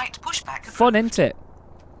 05 right, pushback. Fun, isn't it?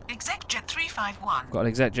 Exec Jet 351. Got an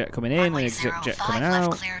exec jet coming in, an Runway exec jet 05 coming left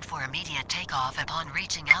out. cleared for immediate takeoff upon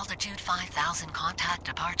reaching altitude 5000, contact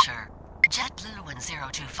departure. JetBlue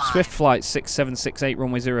 1025. Swift Flight 6768,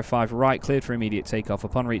 runway 05 right, cleared for immediate takeoff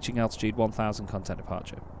upon reaching altitude 1000, contact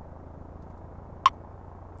departure.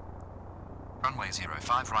 Runway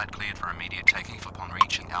 05 right, cleared for immediate takeoff upon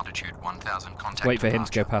reaching altitude 1000, contact Wait for him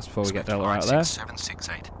to go departure. past before we get Swift Delta flight out of there.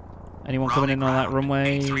 6768. Anyone coming in on that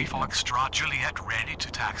runway? 83 Foxtrot Juliet ready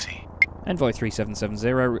to taxi. Envoy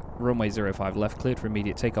 3770, runway 05 left, cleared for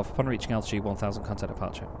immediate takeoff upon reaching altitude 1000, contact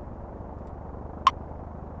departure.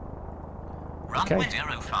 Runway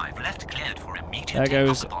 05 left, cleared for immediate There takeoff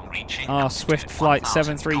goes upon reaching our altitude Swift Flight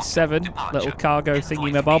 1000, 737, contact little departure. cargo Envoy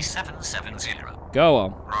thingy-mabob. 3770. Go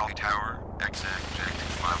on. Raleigh Tower, exec Jet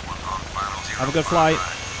 251 on final 05 Have a good flight.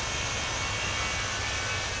 right.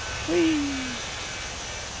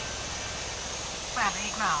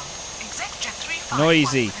 Raleigh ground. Exec Jet 351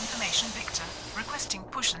 Noisy. with information Victor. Requesting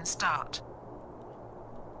push and start.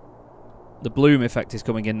 The bloom effect is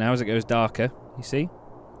coming in now as it goes darker. You see?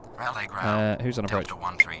 Raleigh ground. Who's on approach? Delta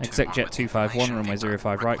 132 Exec Jet with 251, information runway Victor.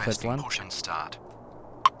 05 right, clear to Requesting land. push and start.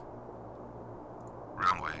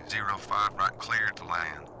 Runway 05 right, cleared to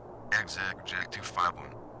land. Exec Jet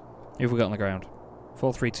 251. Who have we got on the ground?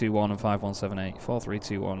 4321 and 5178.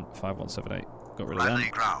 4321, 5178. Got rid of Raleigh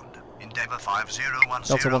them. ground. Endeavour 5010.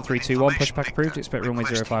 Delta 1321, information pushback approved, Victor. expect runway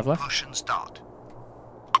Requesting 05 left. Push and start.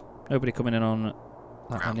 Nobody coming in on that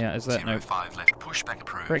one Ground yet, is there? No. 05 left, pushback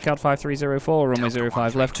approved. Brickyard 5304, runway Delta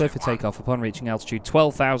 05 left, clear for 1321. takeoff upon reaching altitude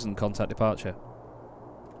 12,000, contact departure.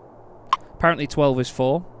 Apparently 12 is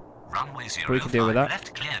 4. Runway We can deal with that.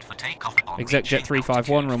 left, cleared for takeoff upon Exec Jet reaching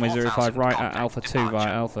 351, runway altitude 05 right at 4000, Alpha 2 contact via departure.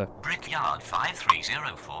 Alpha. Brickyard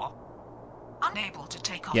 5304. Unable to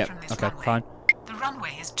take off Yep, from this okay, runway. fine. The runway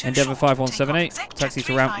is too Endeavour short to take off. 5178, Exec Jet taxi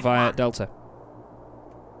to ramp via 351. Delta.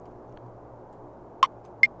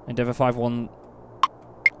 Endeavour 51...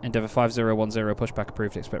 Endeavour 5010, pushback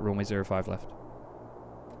approved, expect runway 05 left.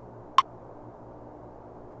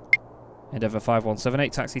 Endeavour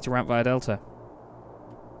 5178, taxi to ramp via Delta.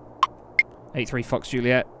 83 Fox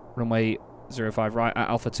Juliet, runway 05 right at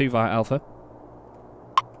Alpha 2 via Alpha.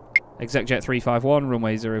 Exec Jet 351,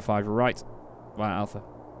 runway 05 right via Alpha.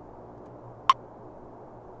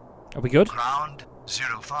 Are we good? Ground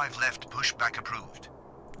 05 left, pushback approved.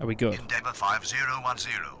 Are we good? Endeavour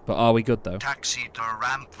 5010. But are we good though? Taxi to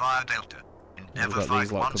ramp via Delta. We've Endeavour got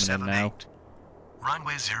these lot coming in now. 5178.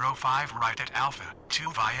 Runway 05 right at Alpha.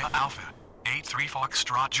 2 via Alpha. 83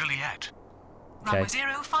 Foxtrot Juliet. Okay.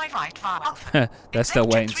 Runway 05 right via Alpha. They're still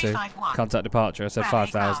Exec waiting Jet to 351. contact departure. I said Rally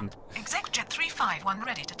 5,000. ground. Exec Jet 351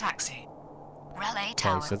 ready to taxi. Relay Okay,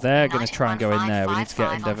 tower. so they're going to try and go in there. We need to get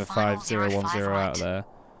 9155 Endeavour on final 5010 05 out of there.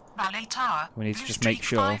 Valet Tower. We need to Blue just Streak make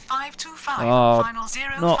sure. 5525 Oh, final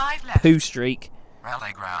 05 not left. poo streak.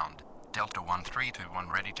 Rally ground. Delta 1321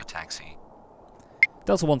 ready to taxi.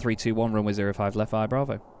 Delta 1321, runway 05 left via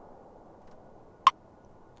Bravo.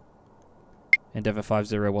 Endeavour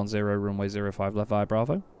 5010, runway 05 left via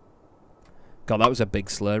Bravo. God, that was a big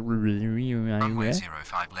slur. Runway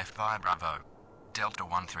 05 left via Bravo. Delta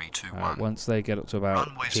 1321. Right, once they get up to about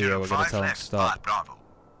Runway here, we're going to 05 tell them to left via stop. Bravo.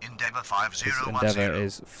 Endeavour This 5010. Endeavour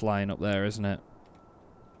is flying up there, isn't it?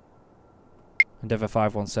 Endeavour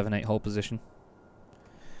 5178, hold position.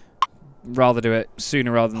 Rather do it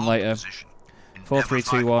sooner rather than Hold later. position.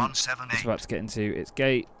 4321 is 5178. about to get into its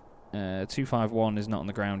gate. 251 is not on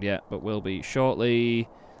the ground yet, but will be shortly.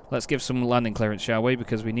 Let's give some landing clearance, shall we?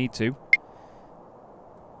 Because we need to.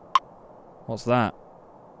 What's that?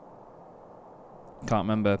 Can't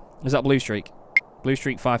remember. Is that Blue Streak? Blue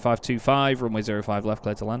Streak 5525, runway 05 left,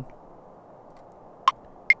 clear to land.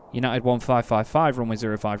 United 1555, runway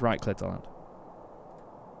 05 right, clear to land.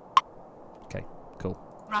 Okay, cool.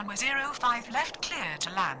 Runway 05 left clear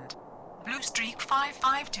to land. Blue Streak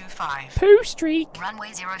 5525. Poo Streak!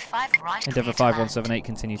 Runway 05 right. Endeavour clear to 5178,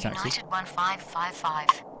 continue land. taxi. United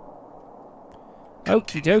 1555.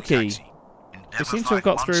 Okie dokie. We seem to have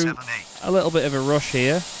got through a little bit of a rush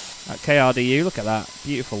here at KRDU. Look at that.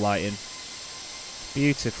 Beautiful lighting.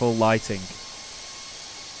 Beautiful lighting.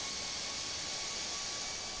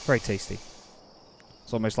 Very tasty.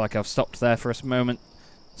 It's almost like I've stopped there for a moment.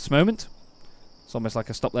 It's almost like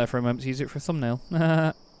I stopped there for a moment to use it for a thumbnail.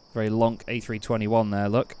 Very long A321 there,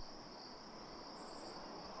 look.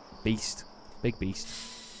 Beast. Big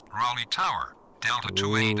beast. Raleigh Tower. Delta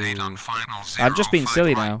 288 on final 05 I'm just being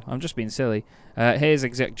silly right. now. I'm just being silly. Here's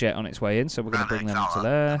Exec Jet on its way in, so we're going to bring them to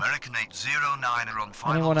there. American 809 are on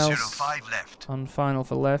final Anyone else 05 left. on final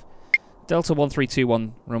for left? Delta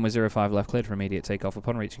 1321, runway 05 left, cleared for immediate takeoff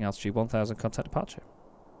upon reaching altitude 1000, contact departure.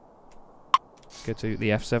 Go to the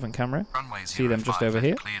F7 camera. Runway See them just 05 over left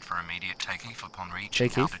here. cleared for immediate takeoff upon reaching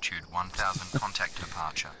Take it. altitude 1000, contact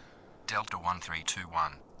departure. Delta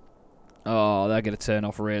 1321. Oh, they're going to turn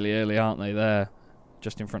off really early, aren't they, there?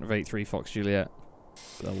 Just in front of 83 Fox Juliet.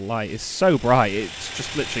 The light is so bright, it's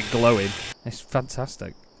just literally glowing. It's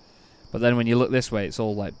fantastic. But then when you look this way, it's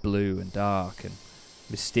all like blue and dark and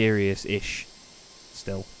mysterious-ish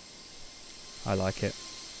still. I like it.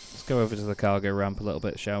 Let's go over to the cargo ramp a little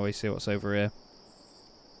bit, shall we? See what's over here.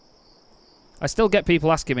 I still get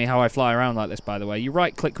people asking me how I fly around like this, by the way. You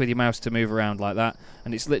right-click with your mouse to move around like that,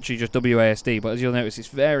 and it's literally just WASD, but as you'll notice, it's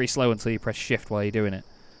very slow until you press shift while you're doing it.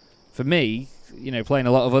 For me, you know, playing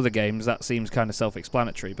a lot of other games, that seems kind of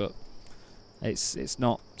self-explanatory, but it's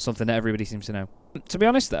not something that everybody seems to know. To be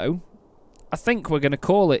honest, though, I think we're going to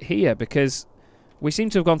call it here, because we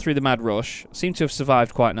seem to have gone through the mad rush, seem to have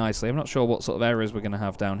survived quite nicely. I'm not sure what sort of errors we're going to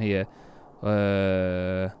have down here.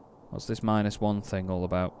 What's this -1 thing all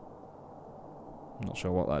about? I'm not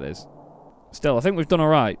sure what that is. Still, I think we've done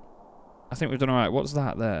alright. What's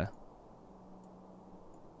that there?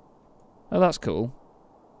 Oh, that's cool.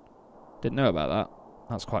 Didn't know about that.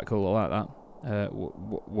 That's quite cool. I like that.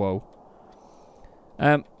 Whoa.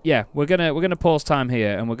 Yeah, we're gonna pause time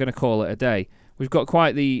here, and we're gonna call it a day. We've got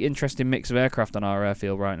quite the interesting mix of aircraft on our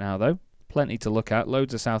airfield right now, though. Plenty to look at.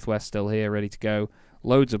 Loads of Southwest still here, ready to go.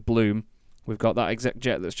 Loads of Bloom. We've got that Exec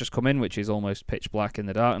Jet that's just come in, which is almost pitch black in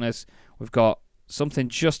the darkness. We've got something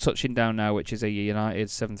just touching down now, which is a United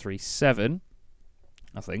 737.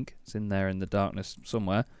 I think it's in there in the darkness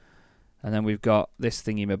somewhere. And then we've got this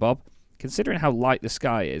thingy-mabob. Considering how light the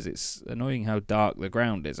sky is, it's annoying how dark the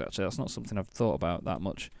ground is, actually. That's not something I've thought about that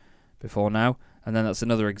much before now. And then that's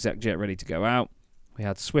another Exec Jet ready to go out. We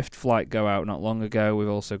had Swift Flight go out not long ago. We've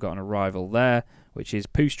also got an arrival there, which is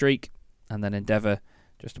Poo Streak. And then Endeavour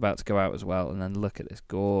just about to go out as well. And then look at this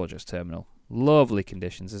gorgeous terminal. Lovely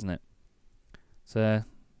conditions, isn't it? It's a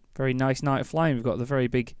very nice night of flying. We've got the very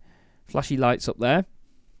big flashy lights up there.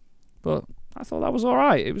 But I thought that was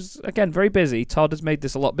alright. It was, again, very busy. Todd has made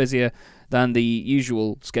this a lot busier than the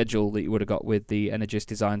usual schedule that you would have got with the Energist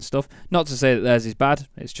design stuff. Not to say that theirs is bad.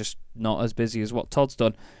 It's just not as busy as what Todd's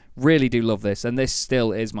done. Really do love this. And this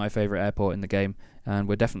still is my favourite airport in the game. and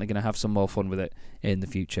we're definitely going to have some more fun with it in the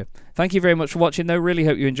future. Thank you very much for watching, though. Really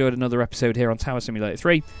hope you enjoyed another episode here on Tower Simulator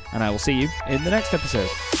 3, and I will see you in the next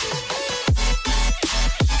episode.